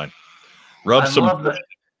 He'll be fine. Rub some.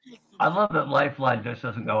 I love that Lifeline just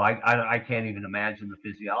doesn't go, I can't even imagine the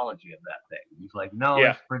physiology of that thing. He's like, no,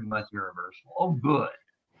 It's pretty much irreversible. Oh, good.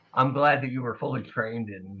 I'm glad that you were fully trained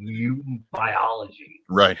in mutant biology.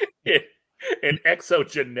 Right. in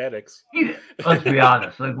exogenetics. Let's be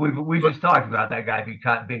honest. Like we just talked about that guy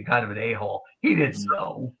being kind of an a-hole. He didn't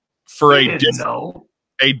know. For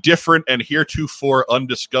a different and heretofore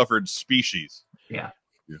undiscovered species. Yeah.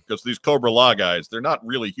 Because these Cobra Law guys, they're not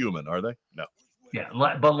really human, are they? No. Yeah,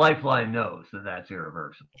 but Lifeline knows that that's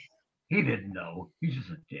irreversible. He didn't know. He's just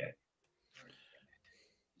a dick.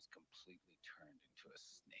 He's completely turned into a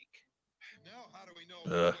snake. Now how do we know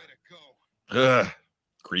which way to go?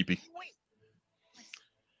 Creepy.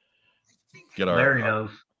 Get our Larry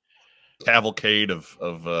knows. Cavalcade of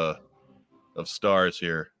stars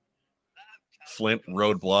here. Flint,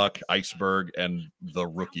 Roadblock, Iceberg, and the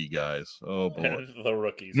rookie guys. Oh boy, the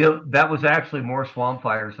rookies. Yeah, that was actually more swamp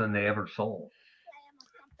fires than they ever sold.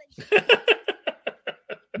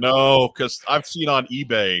 No, because I've seen on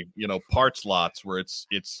eBay, parts lots where it's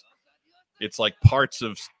like parts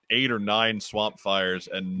of 8 or 9 swamp fires,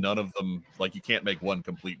 and none of them, like, you can't make one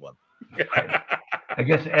complete one. I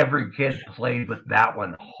guess every kid played with that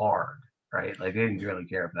one hard, right? Like they didn't really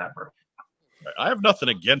care if that broke. I have nothing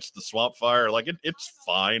against the swamp fire. Like it's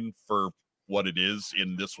fine for what it is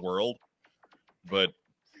in this world, but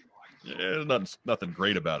nothing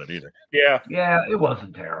great about it either. Yeah, it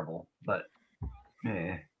wasn't terrible, but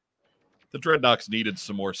the Dreadnoks needed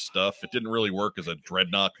some more stuff. It didn't really work as a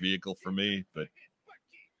Dreadnought vehicle for me, but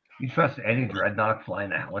you trust any Dreadnought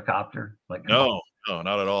flying a helicopter? Like no,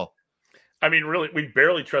 not at all. I mean, really, we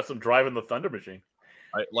barely trust them driving the Thunder Machine.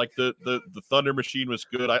 I like the Thunder Machine was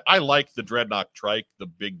good. I like the Dreadnought Trike, the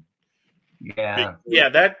big. Yeah.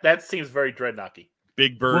 That seems very Dreadnoughty.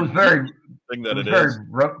 Big Bird. It was very thing that it is. Is.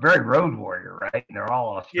 Very Road Warrior, right? And they're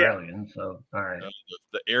all Australian, so all right.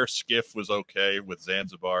 The air skiff was okay with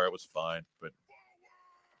Zanzibar. It was fine, but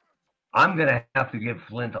I'm gonna have to give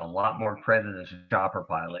Flint a lot more credit as a chopper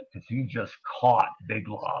pilot because he just caught Big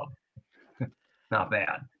Lob. Not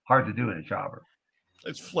bad. Hard to do in a chopper.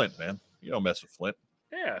 It's Flint, man. You don't mess with Flint.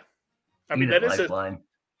 Yeah, I mean that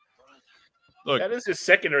is his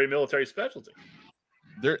secondary military specialty.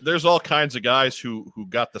 There's all kinds of guys who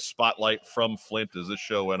got the spotlight from Flint as this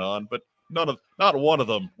show went on, but not one of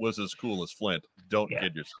them was as cool as Flint. Don't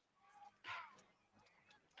kid yourself.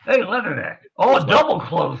 Hey, Leatherneck! Oh, a double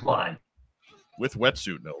clothesline with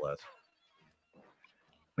wetsuit, no less.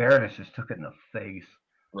 Baroness just took it in the face.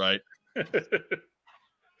 Right.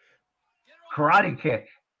 Karate kick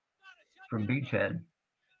from Beachhead.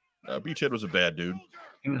 Beachhead was a bad dude.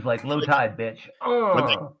 He was like low tide, bitch.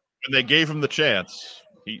 When they gave him the chance,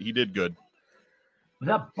 he did good. Was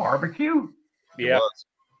that barbecue? Yeah.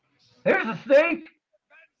 There's a snake.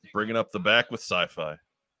 Bringing up the back with sci-fi.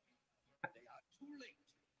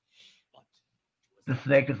 The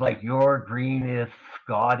snake is like, your green is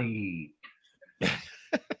Scotty.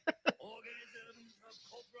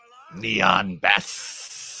 Neon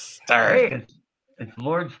bastard. Hey, it's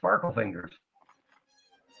Lord Sparklefingers.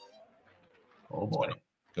 Oh boy.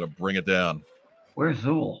 Gonna bring it down. Where's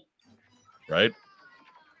Zool? Right?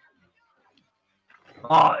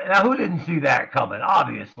 Oh, now who didn't see that coming?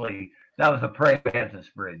 Obviously, that was a prey mantis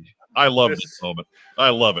bridge. I love this moment. I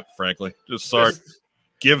love it, frankly. Just Sarge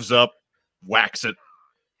gives up, whacks it.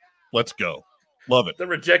 Let's go. Love it. The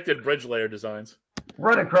rejected bridge layer designs.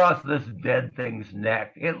 Run across this dead thing's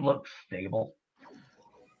neck. It looks stable.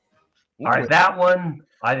 Ooh. All right, that one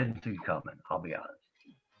I didn't see coming. I'll be honest.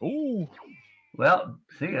 Ooh. Well,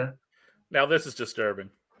 see ya. Now this is disturbing.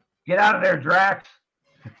 Get out of there, Drax.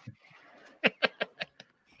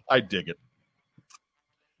 I dig it.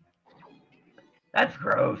 That's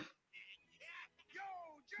gross.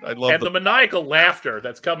 I love and the maniacal laughter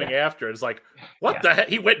that's coming after is like, what the heck?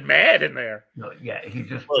 He went mad in there. No, yeah, he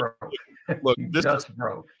just broke. Look, he this just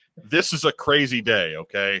broke. This is a crazy day,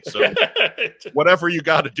 okay? So whatever you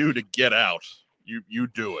got to do to get out, you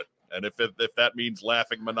do it. And if that means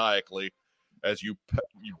laughing maniacally as you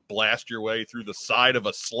blast your way through the side of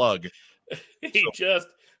a slug, he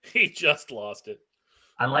just lost it.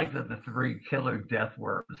 I like that the three killer death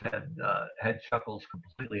worms had Chuckles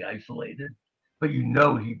completely isolated, but you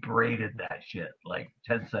know he braided that shit like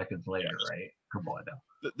 10 seconds later, right? Come on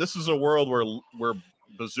now. This is a world where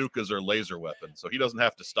bazookas are laser weapons, so he doesn't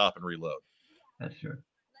have to stop and reload. That's true.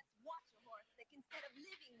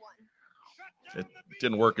 It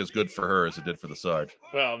didn't work as good for her as it did for the Sarge.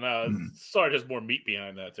 Well, no, Sarge has more meat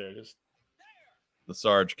behind that too. Just the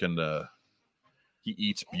Sarge can he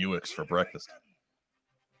eats Buicks for breakfast.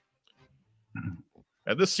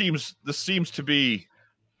 And this seems to be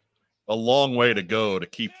a long way to go to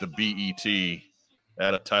keep the BET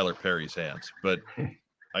out of Tyler Perry's hands. But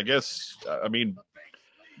I guess, I mean,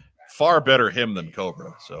 far better him than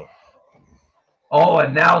Cobra. So. Oh,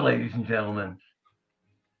 and now, ladies and gentlemen,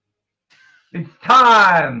 it's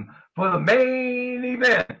time for the main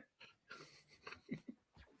event.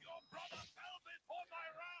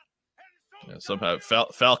 Yeah, somehow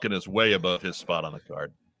Falcon is way above his spot on the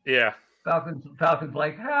card. Yeah. Falcon's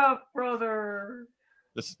like, half brother.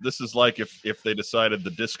 This is like if they decided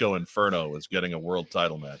the Disco Inferno was getting a world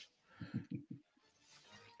title match.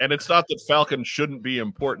 And it's not that Falcon shouldn't be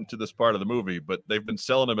important to this part of the movie, but they've been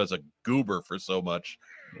selling him as a goober for so much.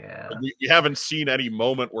 Yeah. We haven't seen any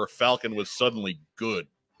moment where Falcon was suddenly good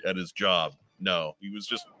at his job. No, he was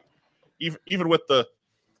just even with the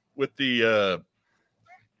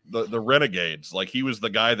Renegades, like he was the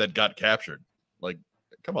guy that got captured. Like,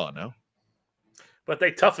 come on now. But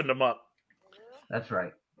they toughened him up. That's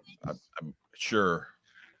right. I'm sure.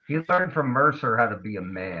 He learned from Mercer how to be a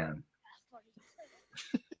man.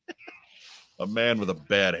 A man with a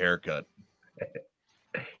bad haircut.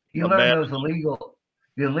 He learned those illegal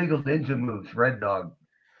ninja moves, Red Dog.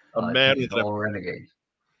 A man with Renegades.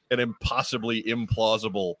 An impossibly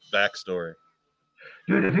implausible backstory.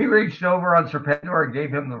 Dude, if he reached over on Serpentor and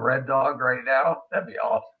gave him the Red Dog right now, that'd be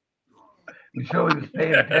awesome. We'd show he was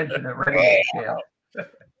paying attention at Renegade Camp.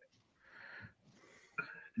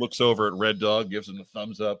 Looks over at Red Dog, gives him the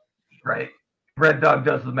thumbs up. Right. Red Dog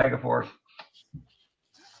does the Megaforce.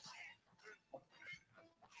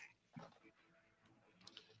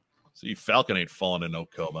 See, Falcon ain't falling in no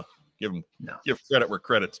coma. Give credit where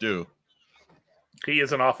credit's due. He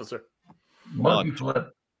is an officer. Monkey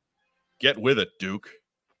flip. Get with it, Duke.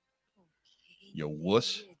 You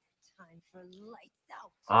wuss.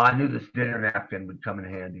 Oh, I knew this dinner napkin would come in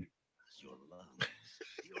handy.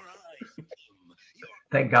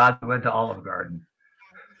 Thank God we went to Olive Garden.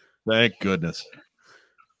 Thank goodness.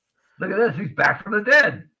 Look at this. He's back from the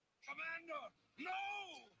dead.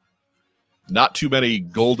 Not too many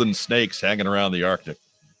golden snakes hanging around the Arctic.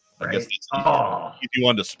 I guess that's easy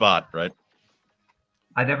one to spot, right?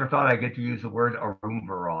 I never thought I'd get to use the word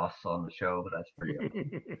Arumbaros on the show, but that's pretty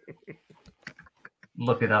good.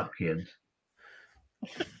 Look it up, kids.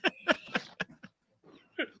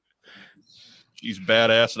 She's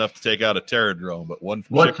badass enough to take out a terror drone, but one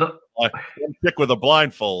chick with a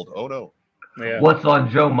blindfold. Oh no! Yeah. What's on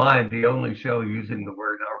Joe Mind? The only show using the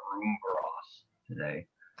word Arumbaros today,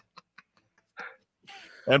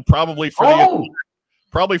 and probably for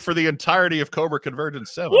the entirety of Cobra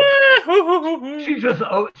Convergence 7. She's just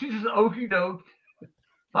okey doke.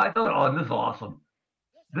 I thought, oh, this is awesome.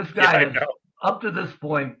 This Yeah, guy I has, know. up to this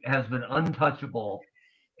point, has been untouchable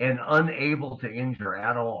and unable to injure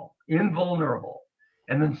at all, invulnerable.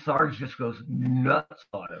 And then Sarge just goes nuts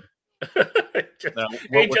on him. Now,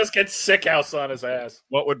 He just gets sick house on his ass.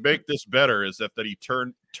 what would make this better is that he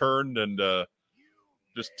turned and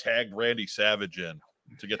just tagged Randy Savage in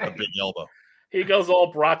to get the big elbow. He goes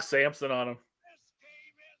all Brock Sampson on him.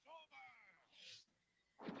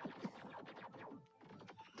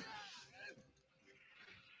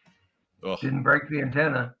 Ugh, Didn't break the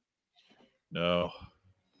antenna. no,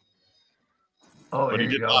 Oh, but here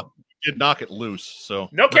he you go. did knock it loose. So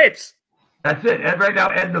No capes. That's it. And right now,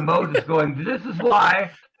 Edna Mode is going, this is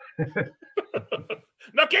why.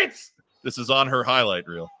 No capes. this is on her highlight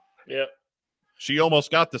reel. Yeah. She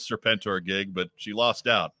almost got the Serpentor gig, but she lost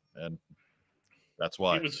out, and that's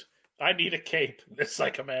why. I need a cape. This I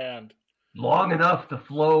command. Long enough to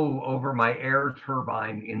flow over my air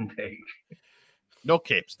turbine intake. No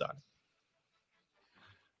capes done.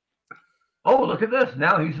 Oh, look at this.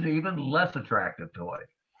 Now he's an even less attractive toy.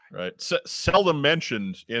 Right. Seldom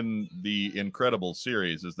mentioned in the Incredibles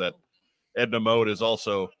series is that Edna Mode is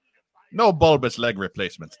also no bulbous leg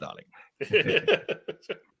replacements, darling.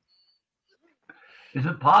 Is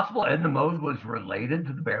it possible Edna Mode was related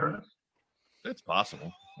to the Baroness? It's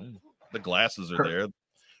possible. The glasses are there.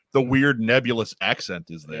 The weird nebulous accent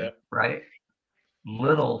is there. Yeah. Right?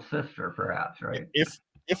 Little sister, perhaps, right?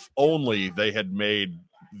 If only they had made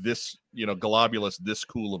this, Globulus this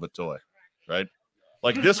cool of a toy, right?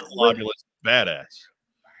 Like this Globulus badass.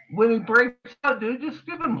 When he breaks out, dude, just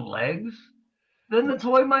give him legs. Then the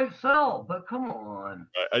toy might sell. But come on.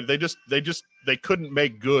 They couldn't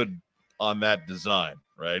make good on that design,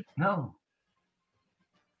 right? No.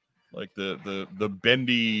 Like the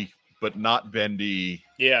bendy but not bendy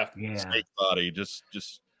Yeah. snake body.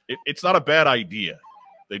 It's not a bad idea.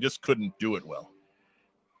 They just couldn't do it well.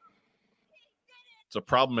 It's a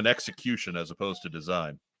problem in execution as opposed to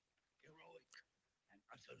design.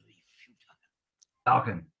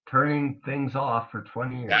 Falcon, turning things off for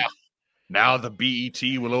 20 years. Now the BET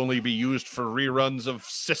will only be used for reruns of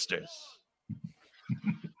Sisters.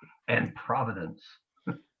 And Providence.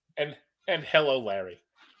 And Hello Larry.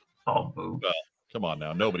 Oh, boo. Well, come on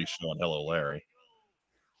now. Nobody's showing Hello Larry.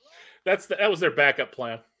 That was their backup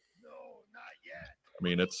plan. I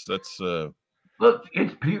mean, that's Look,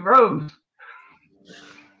 it's Pete Rose.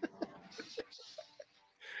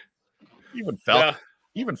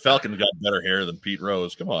 Even Falcon's got better hair than Pete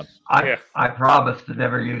Rose. Come on. I promise to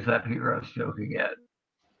never use that Pete Rose joke again.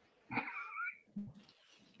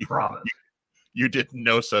 Promise. You did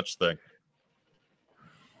no such thing.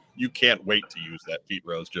 You can't wait to use that Pete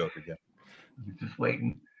Rose joke again. Just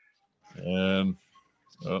waiting. And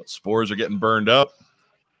spores are getting burned up.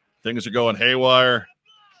 Things are going haywire.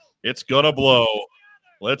 It's gonna blow.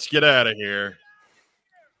 Let's get out of here.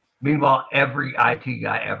 Meanwhile, every IT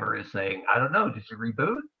guy ever is saying, I don't know, did you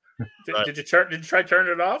reboot? Did you try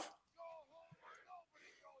turning it off?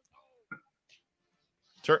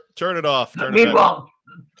 Turn it off. Meanwhile,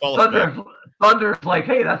 Thunder's like,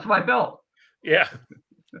 hey, that's my belt. Yeah.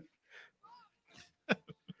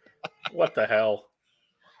 What the hell?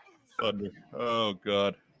 Thunder. Oh,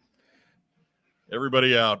 God.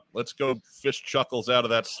 Everybody out. Let's go fish Chuckles out of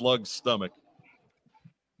that slug's stomach.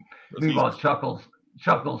 Meanwhile, Chuckles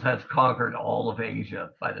has conquered all of Asia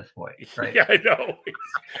by this point, right? Yeah, I know.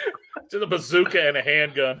 Just a bazooka and a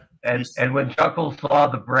handgun. And when Chuckles saw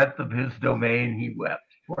the breadth of his domain, he wept,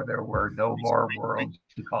 for there were no more worlds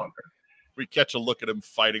to conquer. We catch a look at him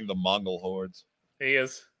fighting the Mongol hordes. He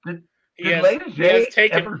is. He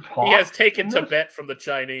has taken Tibet from the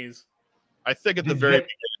Chinese. I think at the very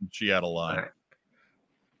beginning she had a line. Right.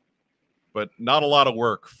 But not a lot of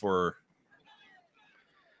work for...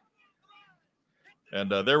 And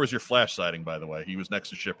there was your Flash sighting, by the way. He was next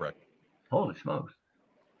to Shipwreck. Holy smokes.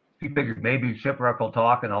 He figured maybe Shipwreck will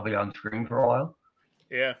talk and I'll be on screen for a while.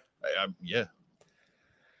 Yeah. Yeah.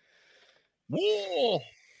 Whoa!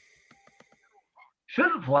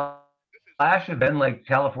 Shouldn't Flash have been like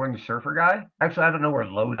California surfer guy? Actually, I don't know where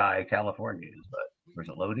Lodi, California is, but where's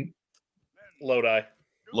it Lodi? Lodi.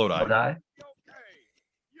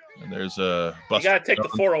 And there's a Buster. You got to take the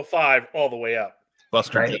 405 all the way up.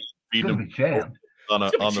 Buster right. Beat him on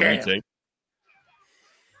the retake.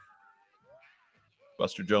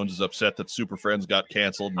 Buster Jones is upset that Super Friends got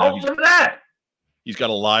canceled. Now look at that! He's got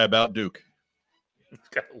to lie about Duke. He's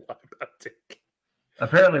got to lie about Duke.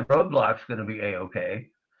 Apparently, Roadblock's going to be A-okay.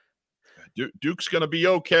 Duke's going to be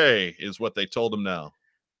okay, is what they told him now.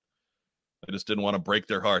 They just didn't want to break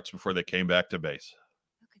their hearts before they came back to base.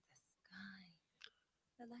 Look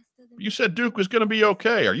at the sky. You said Duke was going to be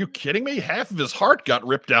okay. Are you kidding me? Half of his heart got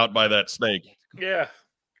ripped out by that snake. Yeah.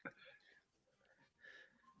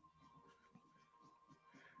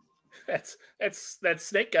 That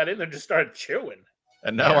snake got in there and just started chewing.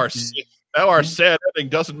 And now our sad ending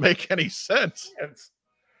doesn't make any sense.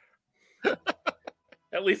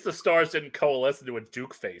 At least the stars didn't coalesce into a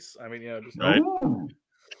Duke face. I mean, just right.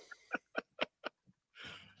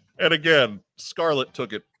 And again, Scarlett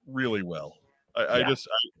took it really well.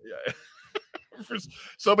 For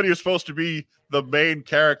somebody who's supposed to be the main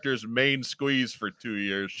character's main squeeze for 2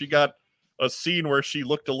 years, she got a scene where she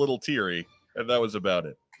looked a little teary, and that was about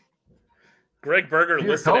it. Greg Berger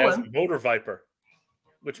listed as Motor Viper,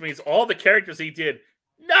 which means all the characters he did,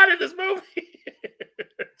 not in this movie.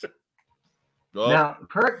 Now,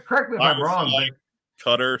 correct me if I'm wrong, but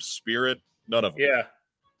Cutter, Spirit, none of them. Yeah.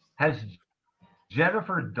 Has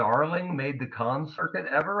Jennifer Darling made the con circuit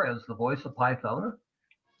ever as the voice of Pythona?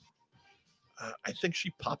 I think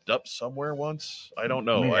she popped up somewhere once. I don't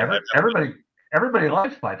know. I mean, everybody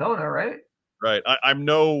likes Pythona, right? Right. I'm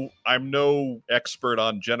no expert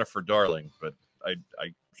on Jennifer Darling, but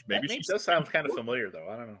maybe she does sound kind of familiar though.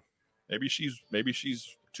 I don't know. Maybe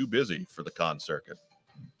she's too busy for the con circuit.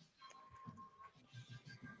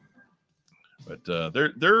 But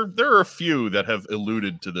there are a few that have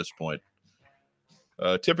eluded to this point.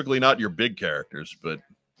 Typically not your big characters, but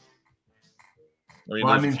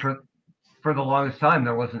I mean, for the longest time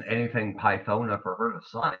there wasn't anything Pythona for her to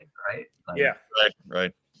sign, right? Yeah.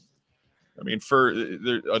 Right. I mean, for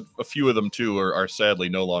a few of them too are sadly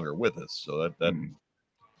no longer with us. So that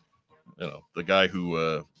the guy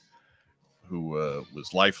who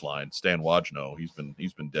was Lifeline, Stan Wojno,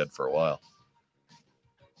 he's been dead for a while.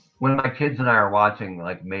 When my kids and I are watching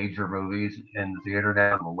like major movies in the theater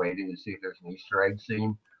now, and we're waiting to see if there's an Easter egg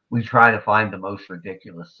scene, we try to find the most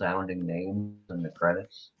ridiculous sounding names in the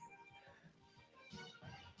credits.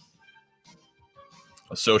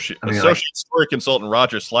 Associate story consultant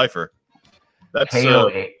Roger Slifer. That's Teo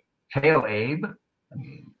Abe. I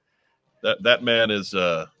mean, that man is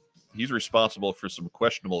he's responsible for some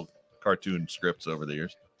questionable cartoon scripts over the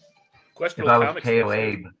years. Questionable. If I was Teo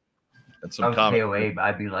Abe, and some comic. Teo Abe,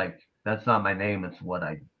 I'd be like, that's not my name, it's what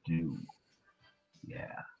I do.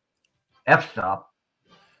 Yeah. F-stop.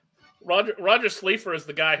 Roger Slifer is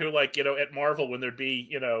the guy who, like, at Marvel, when there'd be,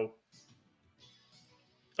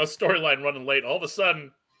 a storyline running late, all of a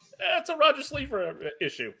sudden, it's a Roger Slifer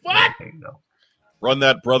issue. What? There you go. Run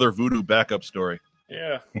that Brother Voodoo backup story.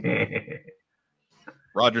 Yeah.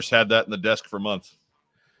 Roger's had that in the desk for months.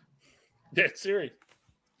 Yeah, serious.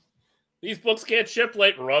 These books can't ship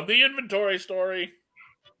late. Run the inventory story.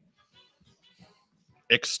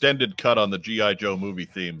 Extended cut on the G.I. Joe movie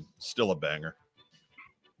theme. Still a banger.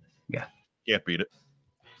 Yeah. Can't beat it.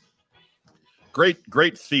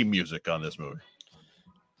 Great theme music on this movie.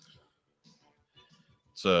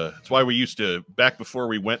 It's why we used to, back before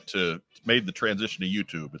we made the transition to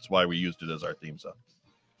YouTube, it's why we used it as our theme song.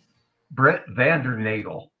 Britt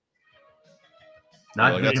Vandernagel.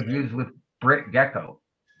 Not to be confused with Britt Gecko.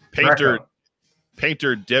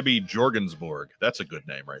 Painter Debbie Jorgensborg. That's a good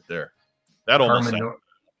name right there. That almost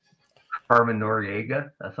Carmen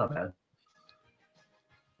Noriega. That's not bad.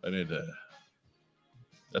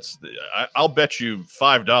 I'll bet you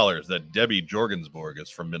 $5 that Debbie Jorgensborg is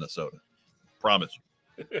from Minnesota. Promise you.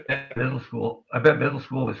 Middle school. I bet middle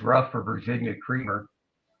school was rough for Virginia Creamer.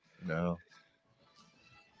 No.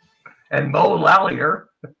 And Mo Lallier.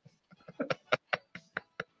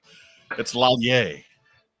 It's Lallier.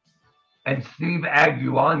 And Steve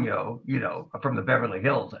Aguano, from the Beverly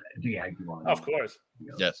Hills, Aguano. Of course.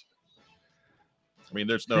 Yes. I mean,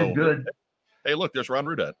 there's no good. Hey, look, there's Ron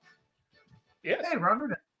Rudett. Yes. Hey, Ron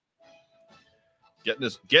Rudett.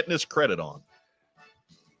 Getting his credit on.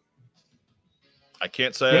 I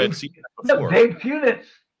can't say I'd seen that before. Dave Kunitz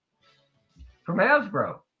from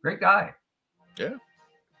Hasbro. Great guy. Yeah.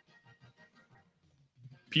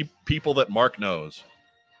 People that Mark knows.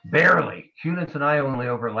 Barely. Kunitz and I only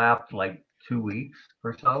overlapped like 2 weeks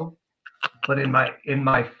or so. But in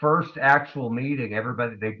my first actual meeting,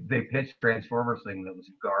 everybody they pitched Transformers thing that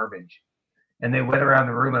was garbage. And they went around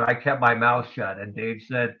the room and I kept my mouth shut. And Dave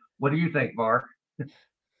said, "What do you think, Mark?"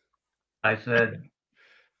 I said,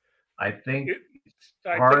 I think it's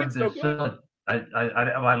hard to sell.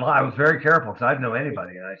 I was very careful because I didn't know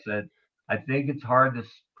anybody. And I said, I think it's hard to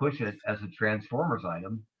push it as a Transformers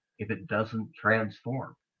item if it doesn't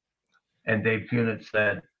transform. And Dave Kunitz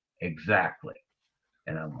said, exactly.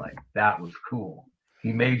 And I'm like, that was cool.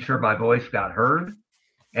 He made sure my voice got heard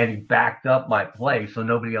and he backed up my play so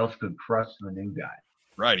nobody else could crush the new guy.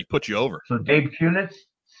 Right. He put you over. So Dave Kunitz,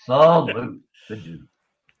 salute the dude.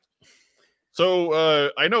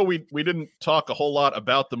 So I know we didn't talk a whole lot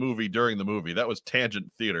about the movie during the movie. That was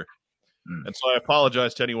tangent theater, and so I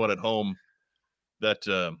apologize to anyone at home that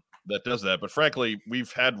that does that. But frankly,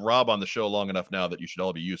 we've had Rob on the show long enough now that you should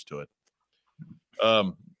all be used to it.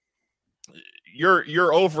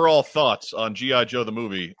 Your overall thoughts on G.I. Joe the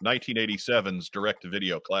movie, 1987's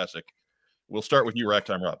direct-to-video classic. We'll start with you,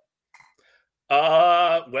 Ragtime Rob.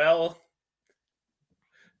 Well,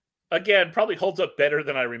 again, probably holds up better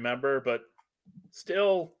than I remember, but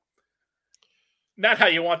still not how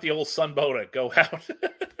you want the old Sunbow to go out.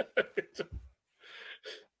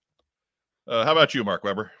 How about you, Mark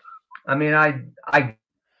Weber? I mean, I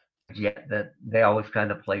get that they always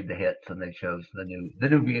kind of played the hits and they chose the new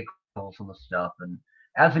vehicles and the stuff. And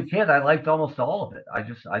as a kid, I liked almost all of it.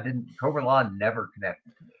 I didn't. Cobra Law never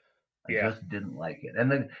connected to me. I just didn't like it.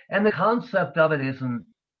 And the concept of it isn't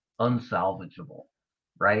unsalvageable,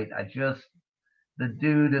 right? The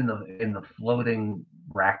dude in the floating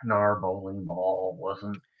Ragnar bowling ball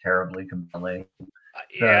wasn't terribly compelling.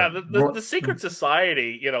 The secret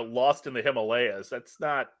society, lost in the Himalayas. That's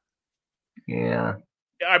not. Yeah.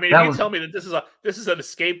 I mean, if you tell me that this is an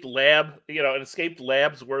escaped lab, an escaped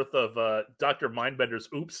lab's worth of Dr. Mindbender's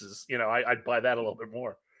oopses, I'd buy that a little bit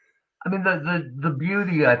more. I mean, the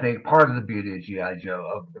beauty, I think, part of the beauty of G.I. Joe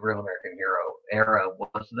of the Real American Hero era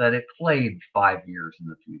was that it played 5 years in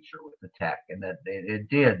the future with the tech, and that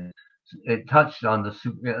it touched on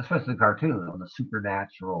especially the cartoon, on the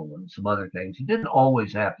supernatural and some other things. It didn't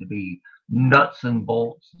always have to be nuts and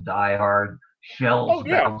bolts, die hard, shells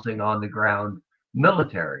bouncing on the ground,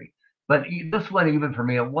 military. But this one, even for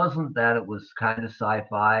me, it wasn't that it was kind of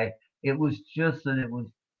sci-fi. It was just that it was,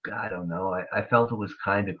 I don't know. I felt it was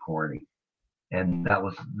kind of corny, and that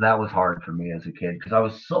was hard for me as a kid because I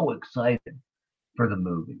was so excited for the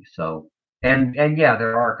movie. So, and yeah,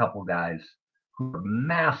 there are a couple guys who are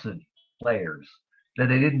massive players that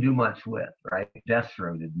they didn't do much with. Right?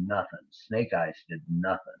 Destro did nothing. Snake Eyes did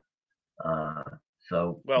nothing.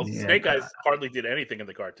 Snake Eyes hardly did anything in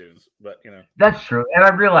the cartoons, but that's true. And I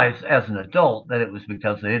realized as an adult that it was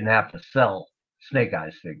because they didn't have to sell Snake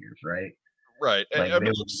Eyes figures, right? Right. Like I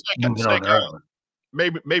mean, Snake Eyes,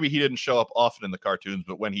 maybe he didn't show up often in the cartoons,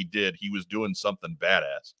 but when he did, he was doing something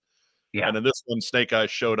badass. Yeah. And in this one, Snake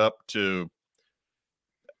Eyes showed up to.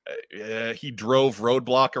 He drove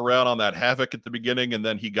Roadblock around on that Havoc at the beginning, and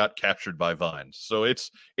then he got captured by Vines. So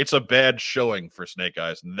it's a bad showing for Snake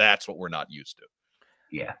Eyes, and that's what we're not used to.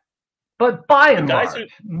 Yeah, but by and large,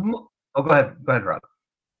 go ahead, Rob.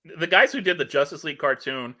 The guys who did the Justice League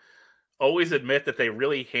cartoon always admit that they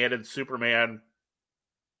really handled Superman.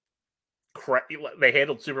 They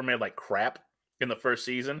handled Superman like crap in the first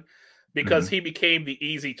season because he became the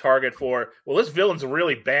easy target for. Well, this villain's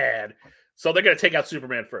really bad, so they're going to take out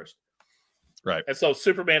Superman first, right? And so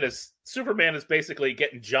Superman is basically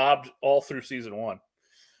getting jobbed all through season 1,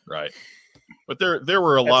 right? But there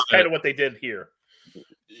were a lot. That's kind of what they did here.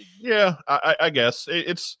 Yeah, I guess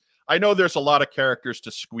it's. I know there's a lot of characters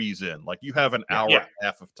to squeeze in. Like you have an hour and a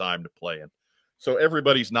half of time to play in, so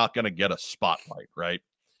everybody's not going to get a spotlight, right?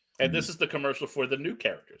 And this is the commercial for the new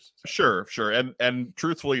characters. Sure, and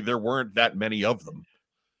truthfully, there weren't that many of them,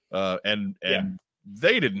 and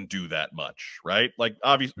they didn't do that much, right? Like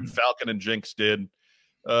obviously, Falcon and Jinx did.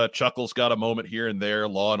 Chuckles got a moment here and there.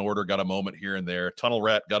 Law and Order got a moment here and there. Tunnel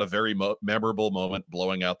Rat got a very memorable moment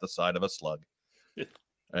blowing out the side of a slug.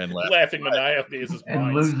 And laughing maniacally is his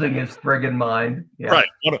and losing his friggin' mind. Yeah. Right.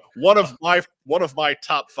 One of my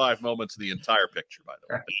top 5 moments of the entire picture, by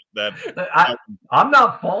the way. I'm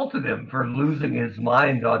not faulting him for losing his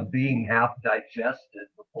mind on being half digested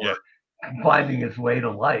before finding his way to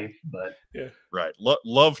life. But right.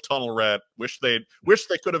 Love Tunnel Rat. Wish they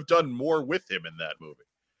could have done more with him in that movie.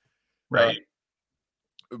 Right.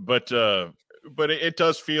 But it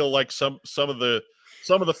does feel like some of the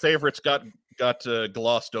favorites got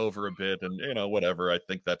glossed over a bit, and whatever. I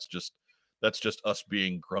think that's just us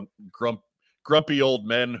being grumpy old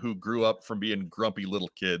men who grew up from being grumpy little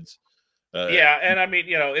kids. And I mean,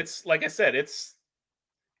 it's like I said, it's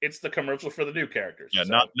the commercial for the new characters. Yeah,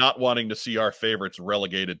 so. not wanting to see our favorites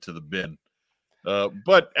relegated to the bin.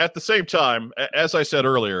 But at the same time, as I said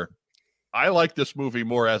earlier, I like this movie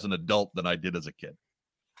more as an adult than I did as a kid.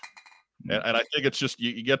 And I think it's just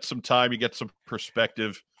you get some time, you get some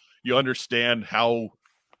perspective. You understand how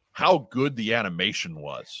good the animation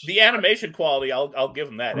was. The animation quality, I'll give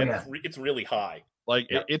them that. It's really high. Like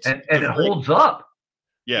it holds up.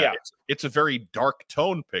 Yeah. It's a very dark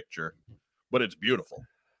tone picture, but it's beautiful,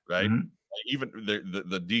 right? Mm-hmm. Even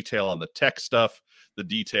the detail on the tech stuff, the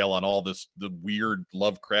detail on all the weird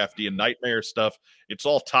Lovecraftian nightmare stuff. It's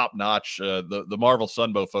all top notch. The Marvel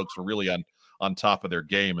Sunbow folks were really on top of their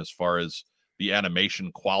game as far as the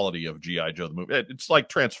animation quality of G.I. Joe the movie. It's like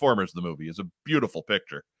Transformers the movie. It's a beautiful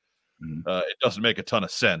picture. It doesn't make a ton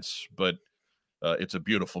of sense, but it's a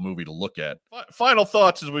beautiful movie to look at. Final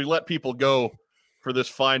thoughts as we let people go for this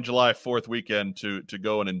fine July 4th weekend to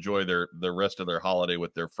go and enjoy the rest of their holiday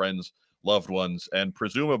with their friends, loved ones, and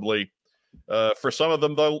presumably for some of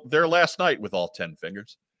them, their last night with all 10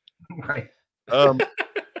 fingers. Right.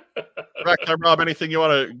 Ragtime Rob, anything you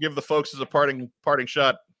want to give the folks as a parting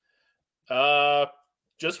shot?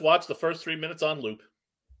 Just watch the first 3 minutes on loop.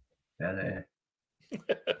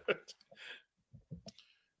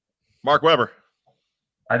 Mark Weber.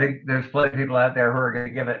 I think there's plenty of people out there who are going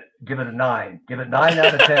to give it a 9. Give it 9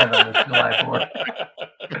 out of 10 on this July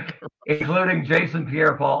 4th, including Jason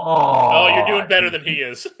Pierre-Paul. Oh, you're doing better than he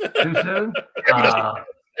is. Too soon?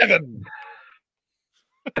 7.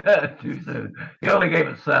 Too soon. He only gave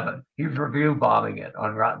it 7. He's review bombing it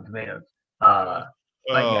on Rotten Tomatoes. But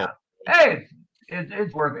yeah, hey,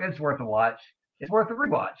 it's worth a watch. It's worth a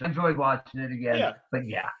rewatch. I enjoyed watching it again. Yeah. But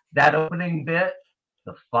yeah, that opening bit,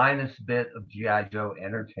 the finest bit of G.I. Joe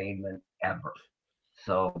entertainment ever.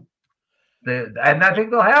 So, and I think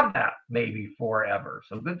they'll have that maybe forever.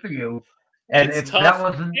 So good for you. And it's if tough. that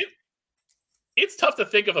wasn't, it's tough to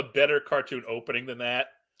think of a better cartoon opening than that.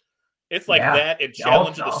 It's like that and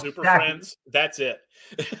Challenge of the Super Friends. That's it.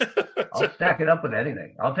 I'll stack it up with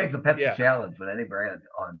anything. I'll take the Pepsi Challenge with any brand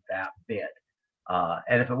on that bit.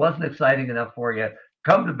 And if it wasn't exciting enough for you,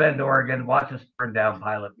 come to Bend, Oregon. Watch us burn down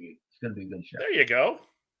Pilot Butte. It's going to be a good show. There you go.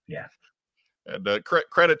 Yeah. And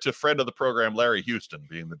credit to friend of the program, Larry Houston,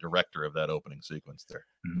 being the director of that opening sequence there.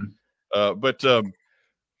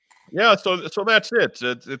 Yeah, so that's it.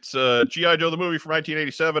 It's G.I. Joe the movie from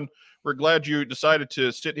 1987. We're glad you decided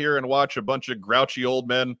to sit here and watch a bunch of grouchy old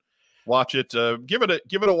men watch it. Give it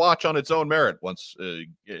a watch on its own merit once,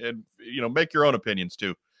 and make your own opinions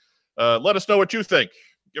too. Let us know what you think.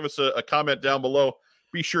 Give us a comment down below.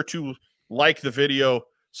 Be sure to like the video,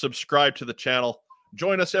 subscribe to the channel.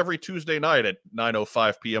 Join us every Tuesday night at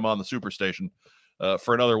 9:05 p.m. on the Superstation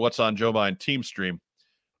for another What's on Joe Mind team stream.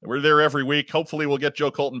 We're there every week. Hopefully, we'll get Joe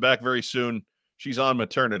Colton back very soon. She's on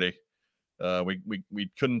maternity. We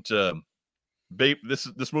couldn't.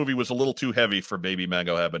 This movie was a little too heavy for baby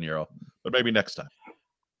Mango Habanero, but maybe next time.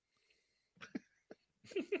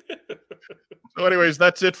 So, anyways,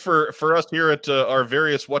 that's it for us here at our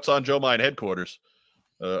various What's on Joe Mind headquarters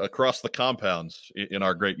across the compounds in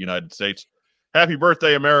our great United States. Happy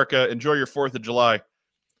birthday, America! Enjoy your 4th of July.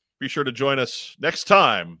 Be sure to join us next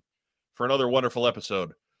time for another wonderful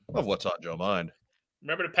episode of What's on Joe Mind.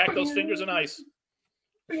 Remember to pack those fingers in ice.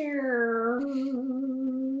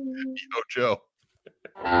 Joe.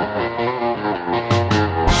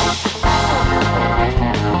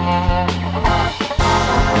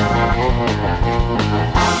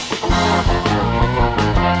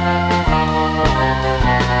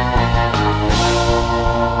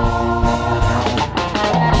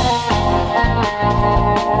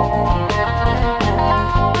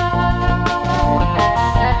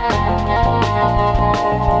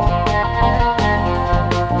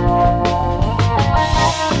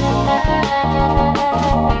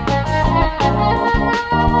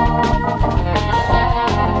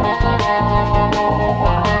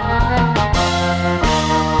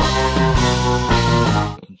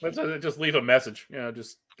 Let's just leave a message,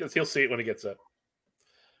 just because he'll see it when he gets up.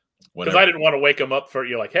 Because Whatever. I didn't want to wake him up for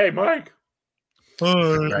like, hey, Mike.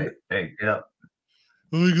 Right. Hey, get up.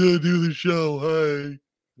 We gotta do the show.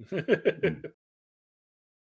 Hi.